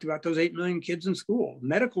 I talked about those 8 million kids in school,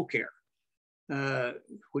 medical care,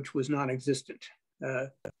 which was non-existent,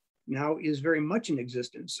 now is very much in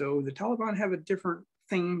existence. So the Taliban have a different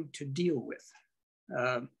thing to deal with.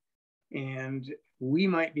 And we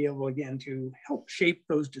might be able, again, to help shape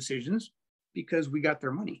those decisions because we got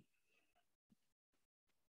their money.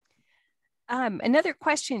 Another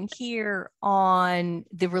question here on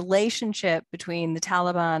the relationship between the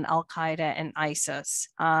Taliban, Al-Qaeda, and ISIS,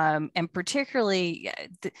 and particularly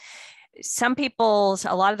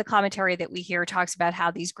a lot of the commentary that we hear talks about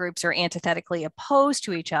how these groups are antithetically opposed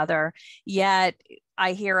to each other, yet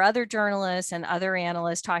I hear other journalists and other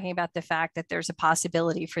analysts talking about the fact that there's a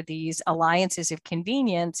possibility for these alliances of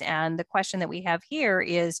convenience. And the question that we have here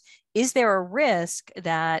is there a risk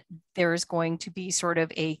that there's going to be sort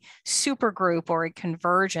of a super group or a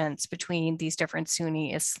convergence between these different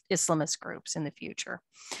Sunni Islamist groups in the future?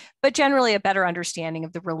 But generally a better understanding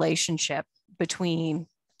of the relationship between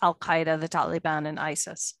Al-Qaeda, the Taliban, and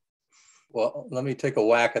ISIS. Well, let me take a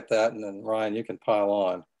whack at that, and then Ryan, you can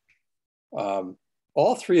pile on.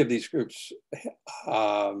 All three of these groups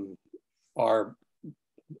are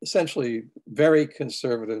essentially very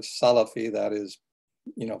conservative Salafi, that is,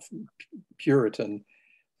 Puritan,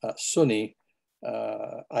 Sunni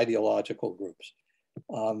ideological groups.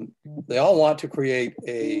 They all want to create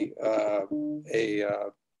an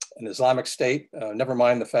Islamic State. Never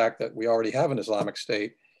mind the fact that we already have an Islamic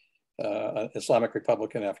State, an Islamic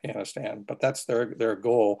Republic in Afghanistan, but that's their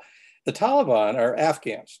goal. The Taliban are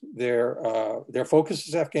Afghans. Their focus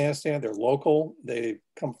is Afghanistan. They're local. They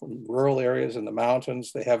come from rural areas in the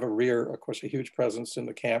mountains. They have of course, a huge presence in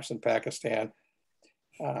the camps in Pakistan.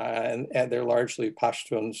 And they're largely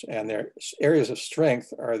Pashtuns, and their areas of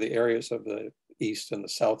strength are the areas of the east and the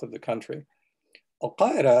south of the country.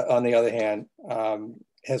 Al-Qaeda, on the other hand,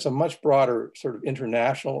 has a much broader sort of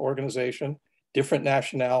international organization, different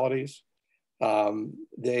nationalities.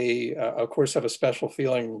 They, of course, have a special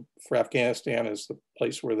feeling for Afghanistan as the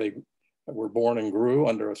place where they were born and grew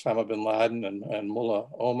under Osama bin Laden and Mullah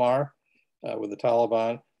Omar with the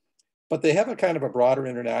Taliban. But they have a kind of a broader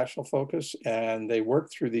international focus, and they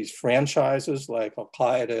work through these franchises like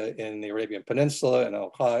Al-Qaeda in the Arabian Peninsula and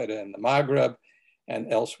Al-Qaeda in the Maghreb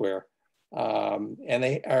and elsewhere. And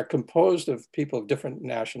they are composed of people of different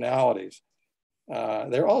nationalities.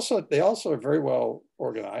 They also are very well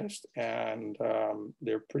organized, and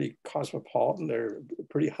they're pretty cosmopolitan. They're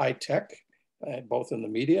pretty high tech, both in the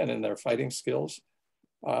media and in their fighting skills.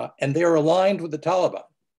 And they're aligned with the Taliban.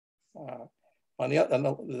 On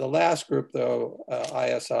the last group, though,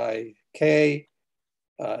 ISIK,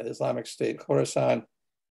 Islamic State Khorasan,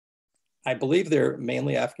 I believe they're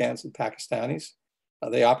mainly Afghans and Pakistanis.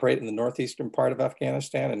 They operate in the northeastern part of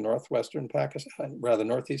Afghanistan and northwestern Pakistan, rather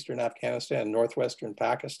northeastern Afghanistan and northwestern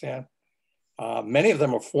Pakistan. Many of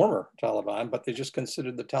them are former Taliban, but they just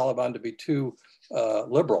considered the Taliban to be too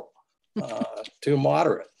liberal, too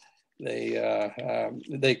moderate.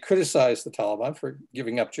 They criticized the Taliban for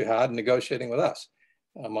giving up jihad and negotiating with us,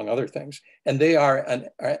 among other things. And they are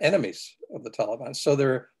enemies of the Taliban. So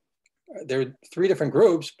they're three different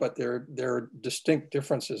groups, but there are distinct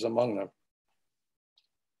differences among them.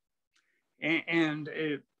 And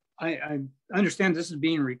I understand this is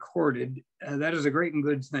being recorded. That is a great and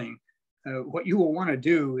good thing. What you will want to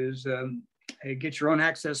do is get your own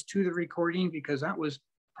access to the recording, because that was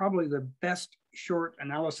probably the best short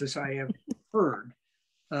analysis I have heard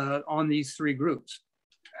on these three groups.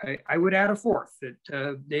 I would add a fourth that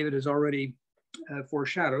David has already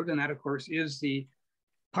foreshadowed, and that, of course, is the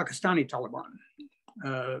Pakistani Taliban,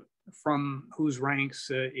 from whose ranks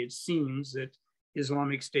it seems that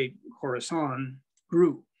Islamic State Khorasan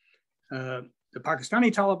grew. The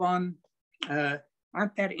Pakistani Taliban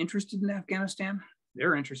aren't that interested in Afghanistan.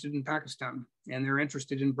 They're interested in Pakistan, and they're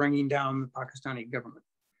interested in bringing down the Pakistani government.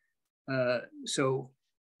 So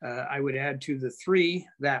I would add to the three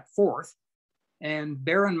that fourth, and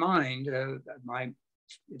bear in mind,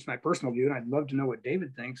 it's my personal view, and I'd love to know what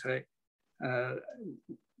David thinks. What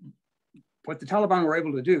the Taliban were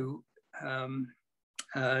able to do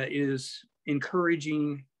is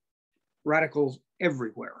encouraging radicals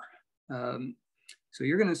everywhere. So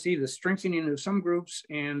you're going to see the strengthening of some groups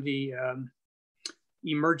and the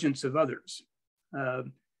emergence of others.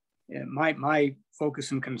 My focus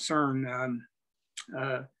and concern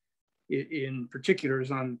in particular is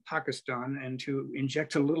on Pakistan, and to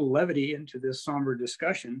inject a little levity into this somber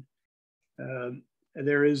discussion,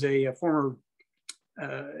 there is a former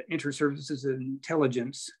inter-services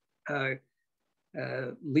intelligence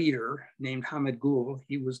leader named Hamid Gul.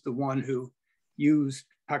 He was the one who used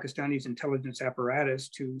Pakistani's intelligence apparatus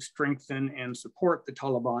to strengthen and support the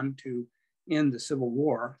Taliban to end the civil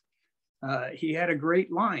war. He had a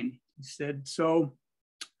great line. He said,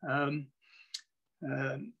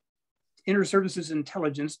 inter-services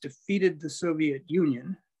intelligence defeated the Soviet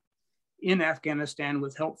Union in Afghanistan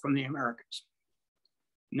with help from the Americans.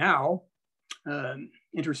 Now,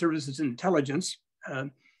 Inter-Services Intelligence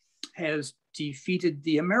has defeated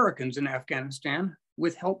the Americans in Afghanistan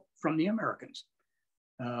with help from the Americans.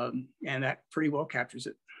 And that pretty well captures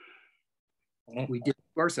it. We did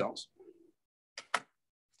it ourselves.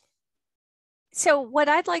 So what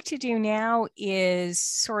I'd like to do now is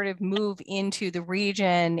sort of move into the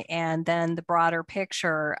region and then the broader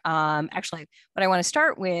picture. Actually, what I want to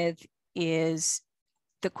start with is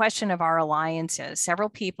the question of our alliances. Several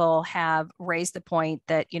people have raised the point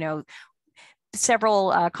that, you know,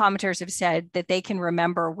 several commenters have said that they can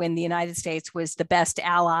remember when the United States was the best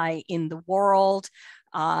ally in the world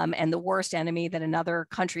and the worst enemy that another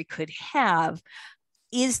country could have.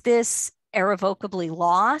 Is this irrevocably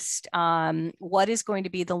lost? What is going to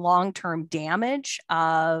be the long-term damage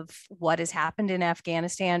of what has happened in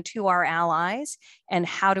Afghanistan to our allies, and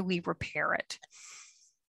how do we repair it?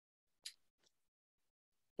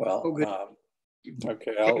 Well,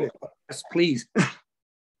 okay, yes, please.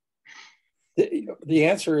 The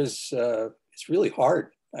answer is it's really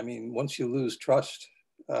hard. I mean, once you lose trust,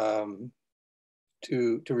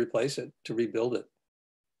 to replace it, to rebuild it,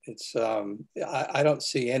 it's I don't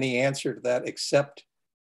see any answer to that except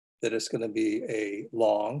that it's going to be a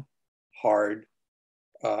long, hard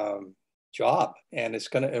job, and it's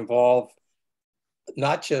going to involve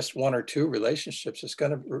not just one or two relationships. It's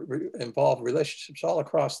going to involve relationships all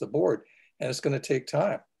across the board, and it's going to take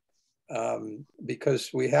time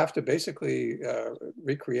because we have to basically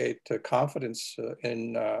recreate confidence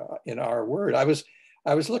in our word. I was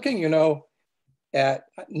looking, you know, at,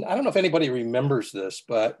 I don't know if anybody remembers this,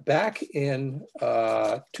 but back in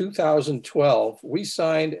 2012, we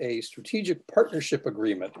signed a strategic partnership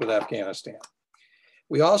agreement with Afghanistan.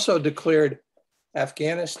 We also declared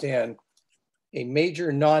Afghanistan a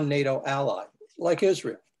major non-NATO ally, like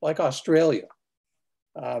Israel, like Australia.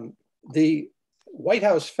 The White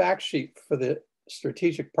House fact sheet for the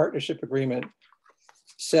strategic partnership agreement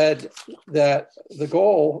said that the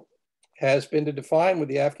goal has been to define with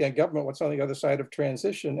the Afghan government what's on the other side of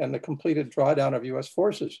transition and the completed drawdown of US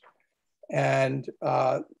forces. And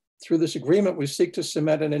through this agreement, we seek to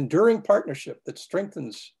cement an enduring partnership that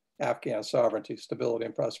strengthens Afghan sovereignty, stability,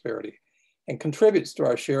 and prosperity, and contributes to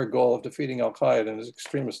our shared goal of defeating al-Qaeda and its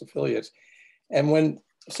extremist affiliates. And when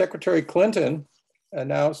Secretary Clinton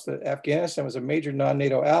announced that Afghanistan was a major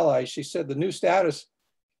non-NATO ally, she said the new status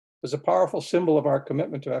was a powerful symbol of our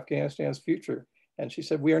commitment to Afghanistan's future. And she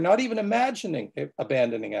said, we are not even imagining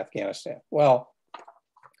abandoning Afghanistan. Well,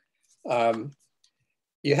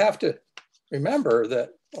 you have to remember that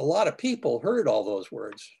a lot of people heard all those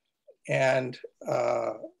words. And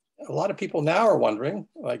a lot of people now are wondering,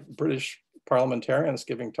 like British parliamentarians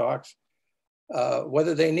giving talks,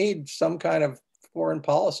 whether they need some kind of foreign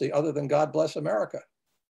policy other than God bless America.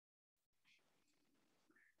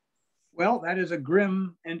 Well, that is a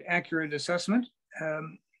grim and accurate assessment.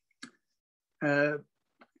 Again,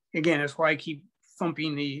 that's why I keep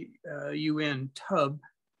thumping the UN tub.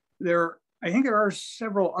 I think there are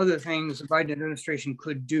several other things the Biden administration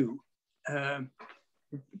could do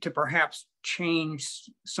to perhaps change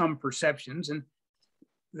some perceptions. And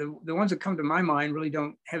the ones that come to my mind really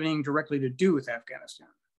don't have anything directly to do with Afghanistan.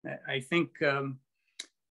 I think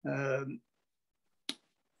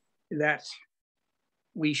that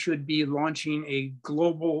we should be launching a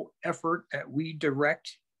global effort that we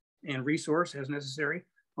direct and resource as necessary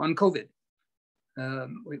on COVID.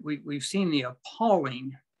 We've seen the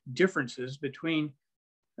appalling differences between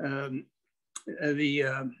the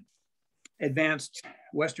advanced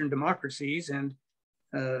Western democracies and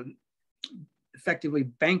effectively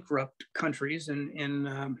bankrupt countries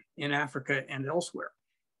in Africa and elsewhere.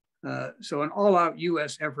 So an all-out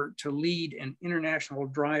US effort to lead an international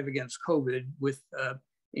drive against COVID with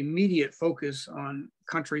immediate focus on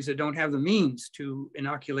countries that don't have the means to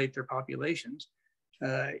inoculate their populations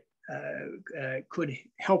could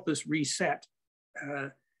help us reset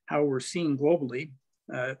how we're seen globally.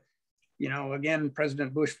 You know, again,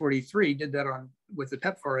 President Bush 43 did that with the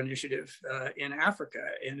PEPFAR initiative in Africa,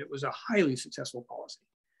 and it was a highly successful policy.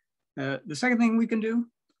 The second thing we can do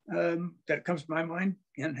that comes to my mind,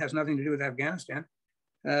 and has nothing to do with Afghanistan,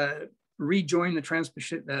 rejoin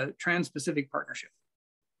the Trans-Pacific Partnership.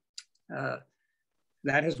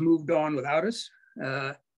 That has moved on without us.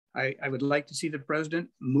 I would like to see the president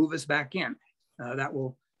move us back in. That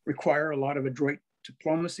will require a lot of adroit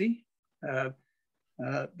diplomacy. But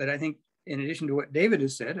I think in addition to what David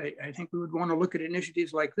has said, I think we would want to look at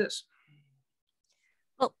initiatives like this.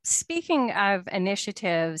 Well, speaking of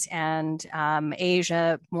initiatives and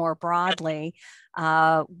Asia more broadly,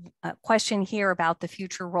 a question here about the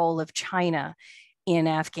future role of China in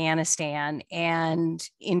Afghanistan, and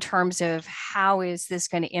in terms of how is this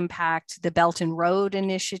going to impact the Belt and Road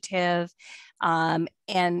Initiative,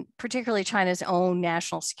 and particularly China's own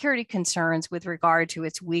national security concerns with regard to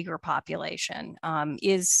its Uyghur population.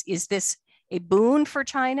 Is this a boon for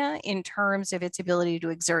China in terms of its ability to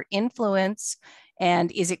exert influence?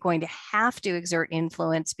 And is it going to have to exert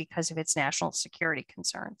influence because of its national security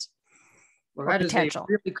concerns? Well, that is a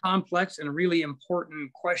really complex and a really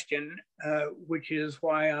important question, which is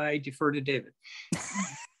why I defer to David.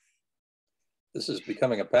 This is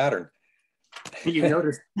becoming a pattern. You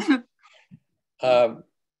noticed.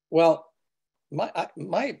 Well,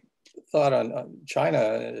 my thought on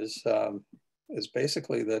China is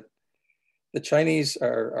basically that the Chinese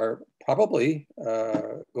are probably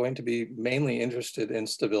going to be mainly interested in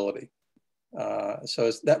stability.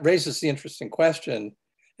 So that raises the interesting question,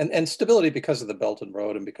 and stability because of the Belt and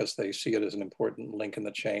Road and because they see it as an important link in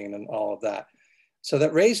the chain and all of that. So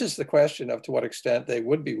that raises the question of to what extent they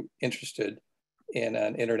would be interested in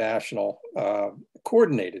an international,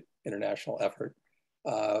 coordinated international effort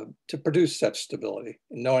to produce such stability,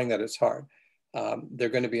 knowing that it's hard. They're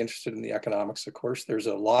going to be interested in the economics, of course. There's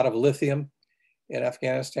a lot of lithium in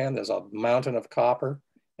Afghanistan. There's a mountain of copper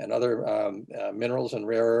and other minerals and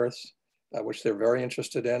rare earths, which they're very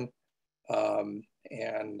interested in. So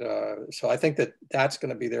I think that that's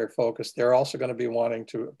going to be their focus. They're also going to be wanting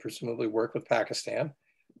to presumably work with Pakistan,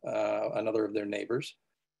 another of their neighbors,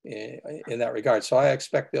 in that regard. So I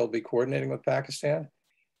expect they'll be coordinating with Pakistan,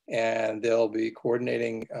 and they'll be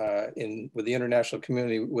coordinating with the international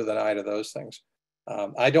community with an eye to those things.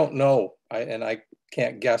 I don't know, and I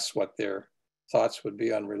can't guess what their thoughts would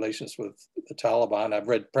be on relations with the Taliban. I've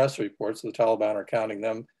read press reports the Taliban are counting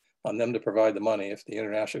on them to provide the money if the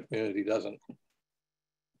international community doesn't.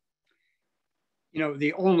 You know,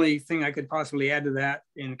 the only thing I could possibly add to that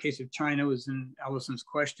in the case of China was in Allison's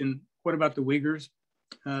question, what about the Uyghurs?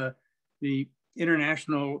 The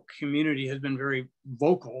international community has been very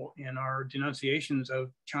vocal in our denunciations of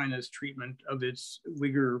China's treatment of its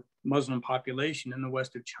Uyghur Muslim population in the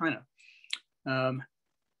west of China.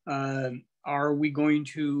 Are we going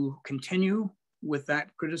to continue with that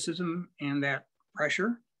criticism and that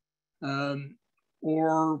pressure?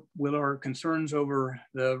 Or will our concerns over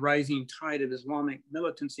the rising tide of Islamic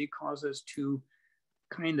militancy cause us to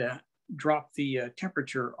kind of drop the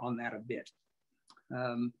temperature on that a bit?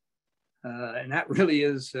 And that really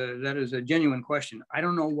is, that is a genuine question. I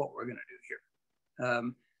don't know what we're going to do here.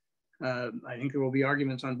 I think there will be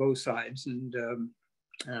arguments on both sides, and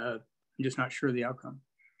I'm just not sure of the outcome.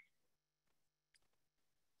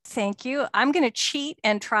 Thank you. I'm going to cheat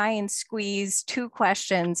and try and squeeze two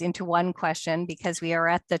questions into one question because we are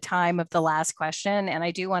at the time of the last question. And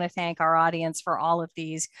I do want to thank our audience for all of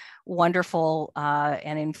these wonderful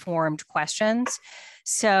and informed questions.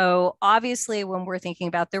 So obviously, when we're thinking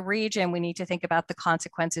about the region, we need to think about the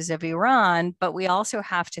consequences of Iran, but we also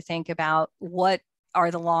have to think about what are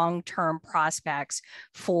the long-term prospects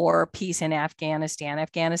for peace in Afghanistan.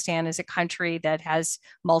 Afghanistan is a country that has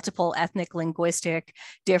multiple ethnic linguistic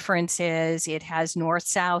differences. It has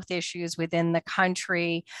north-south issues within the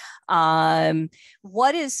country.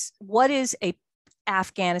 What is a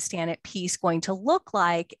Afghanistan at peace going to look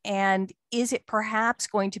like? And is it perhaps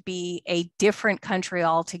going to be a different country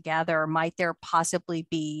altogether? Might there possibly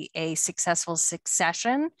be a successful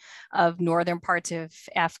succession of northern parts of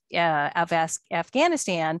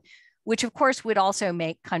Afghanistan, which of course would also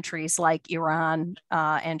make countries like Iran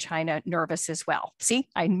and China nervous as well? See,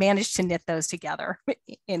 I managed to knit those together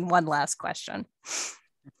in one last question.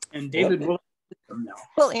 And David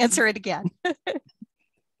will answer it again.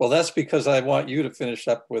 Well, that's because I want you to finish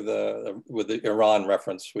up with the Iran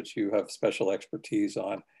reference, which you have special expertise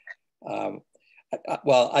on.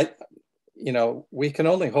 We can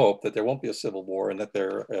only hope that there won't be a civil war and that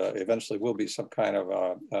there eventually will be some kind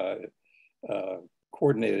of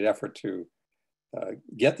coordinated effort to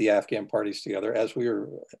get the Afghan parties together, as we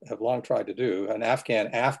have long tried to do, an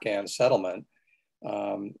Afghan settlement,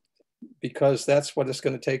 because that's what it's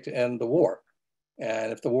going to take to end the war.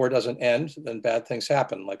 And if the war doesn't end, then bad things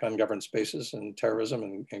happen, like ungoverned spaces and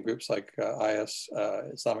terrorism and groups like IS,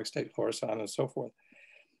 Islamic State, Khorasan, and so forth.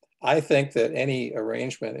 I think that any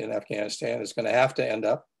arrangement in Afghanistan is going to have to end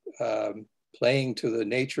up playing to the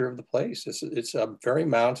nature of the place. It's a very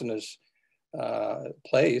mountainous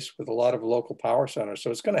place with a lot of local power centers.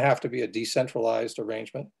 So it's going to have to be a decentralized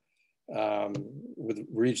arrangement with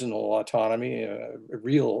regional autonomy,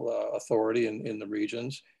 real authority in the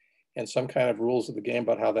regions. and some kind of rules of the game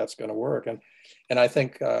about how that's going to work. And I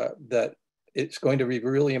think that it's going to be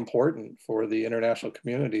really important for the international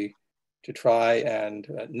community to try and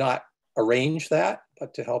not arrange that,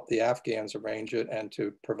 but to help the Afghans arrange it and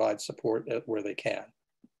to provide support where they can.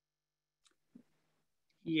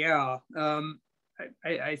 Yeah,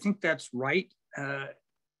 I think that's right.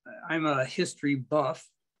 I'm a history buff.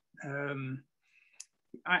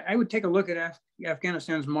 I would take a look at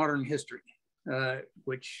Afghanistan's modern history,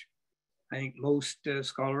 which I think most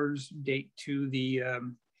scholars date to the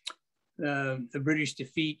British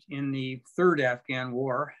defeat in the Third Afghan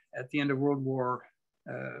War at the end of World War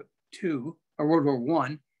II, or World War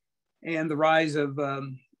I, and the rise of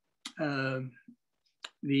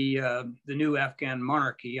the new Afghan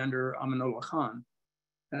monarchy under Amanullah Khan,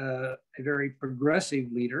 a very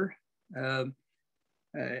progressive leader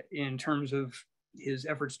in terms of his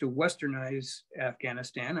efforts to westernize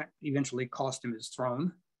Afghanistan. Eventually cost him his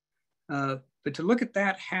throne. But to look at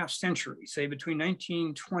that half century, say between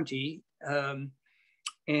 1920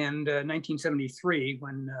 and 1973,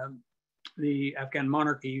 when the Afghan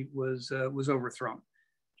monarchy was overthrown,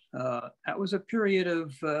 that was a period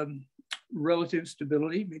of relative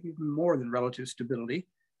stability, maybe even more than relative stability,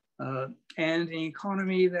 and an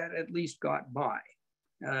economy that at least got by.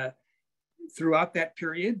 Throughout that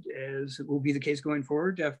period, as will be the case going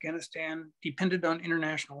forward, Afghanistan depended on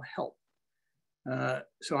international help.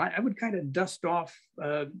 So I would kind of dust off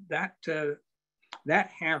that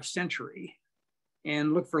half century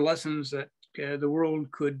and look for lessons that the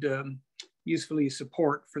world could usefully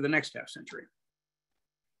support for the next half century.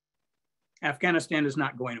 Afghanistan is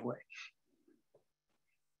not going away.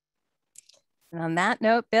 And on that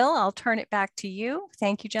note, Bill, I'll turn it back to you.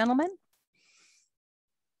 Thank you, gentlemen.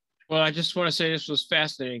 Well, I just want to say this was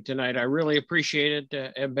fascinating tonight. I really appreciated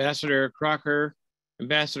Ambassador Crocker,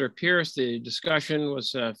 Ambassador Pearce. The discussion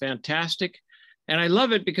was fantastic. And I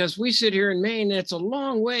love it because we sit here in Maine, and it's a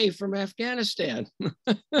long way from Afghanistan.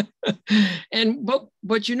 But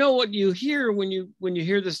you know what you hear when you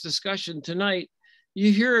hear this discussion tonight,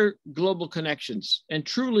 you hear global connections, and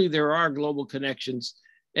truly there are global connections.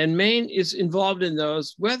 And Maine is involved in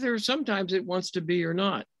those, whether sometimes it wants to be or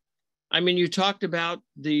not. I mean, you talked about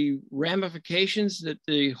the ramifications that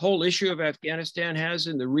the whole issue of Afghanistan has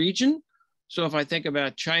in the region. So if I think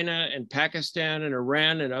about China and Pakistan and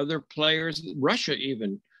Iran and other players, Russia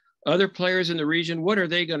even, other players in the region, what are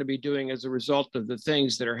they going to be doing as a result of the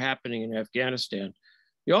things that are happening in Afghanistan?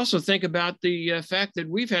 You also think about the fact that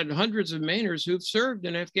we've had hundreds of Mainers who've served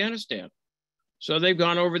in Afghanistan. So they've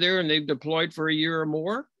gone over there and they've deployed for a year or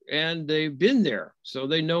more, and they've been there. So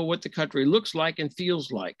they know what the country looks like and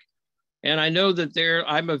feels like. And I know that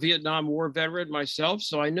I'm a Vietnam War veteran myself,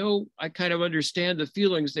 so I kind of understand the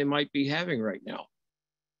feelings they might be having right now.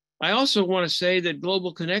 I also want to say that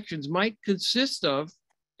global connections might consist of,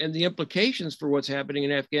 and the implications for what's happening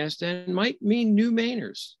in Afghanistan might mean new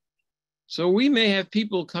Mainers. So we may have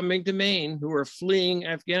people coming to Maine who are fleeing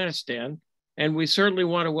Afghanistan, and we certainly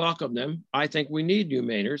want to welcome them. I think we need new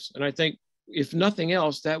Mainers, and I think if nothing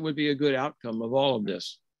else, that would be a good outcome of all of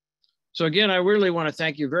this. So again, I really want to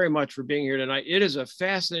thank you very much for being here tonight. It is a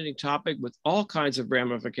fascinating topic with all kinds of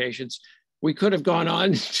ramifications. We could have gone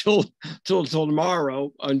on till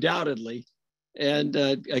tomorrow, undoubtedly. And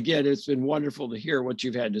again, it's been wonderful to hear what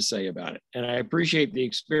you've had to say about it. And I appreciate the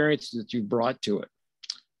experience that you brought to it.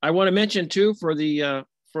 I want to mention too, for the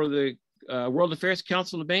World Affairs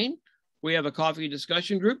Council of Maine, we have a coffee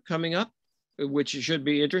discussion group coming up, which should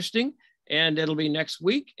be interesting. And it'll be next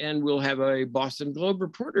week, and we'll have a Boston Globe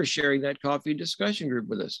reporter sharing that coffee discussion group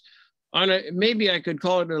with us. Maybe I could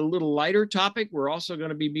call it a little lighter topic. We're also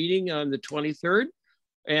going to be meeting on the 23rd,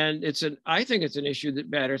 and I think it's an issue that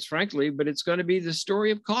matters, frankly, but it's going to be the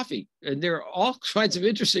story of coffee. And there are all kinds of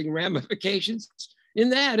interesting ramifications in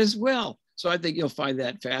that as well. So I think you'll find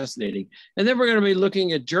that fascinating. And then we're going to be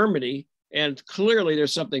looking at Germany, and clearly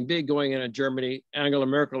there's something big going on in Germany. Angela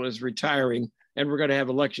Merkel is retiring, and we're going to have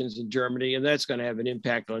elections in Germany, and that's going to have an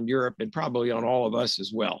impact on Europe and probably on all of us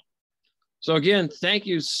as well. So again, thank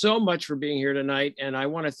you so much for being here tonight. And I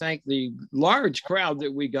want to thank the large crowd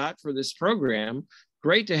that we got for this program.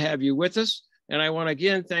 Great to have you with us. And I want to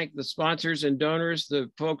again thank the sponsors and donors, the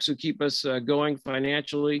folks who keep us going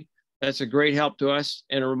financially. That's a great help to us.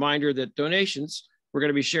 And a reminder that donations, we're going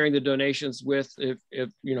to be sharing the donations with,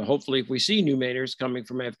 hopefully if we see new Mainers coming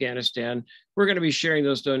from Afghanistan, we're going to be sharing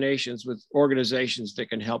those donations with organizations that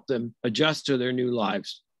can help them adjust to their new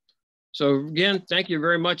lives. So again, thank you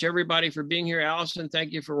very much, everybody, for being here. Allison,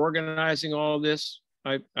 thank you for organizing all of this.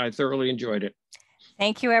 I thoroughly enjoyed it.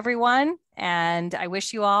 Thank you, everyone. And I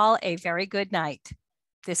wish you all a very good night.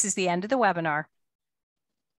 This is the end of the webinar.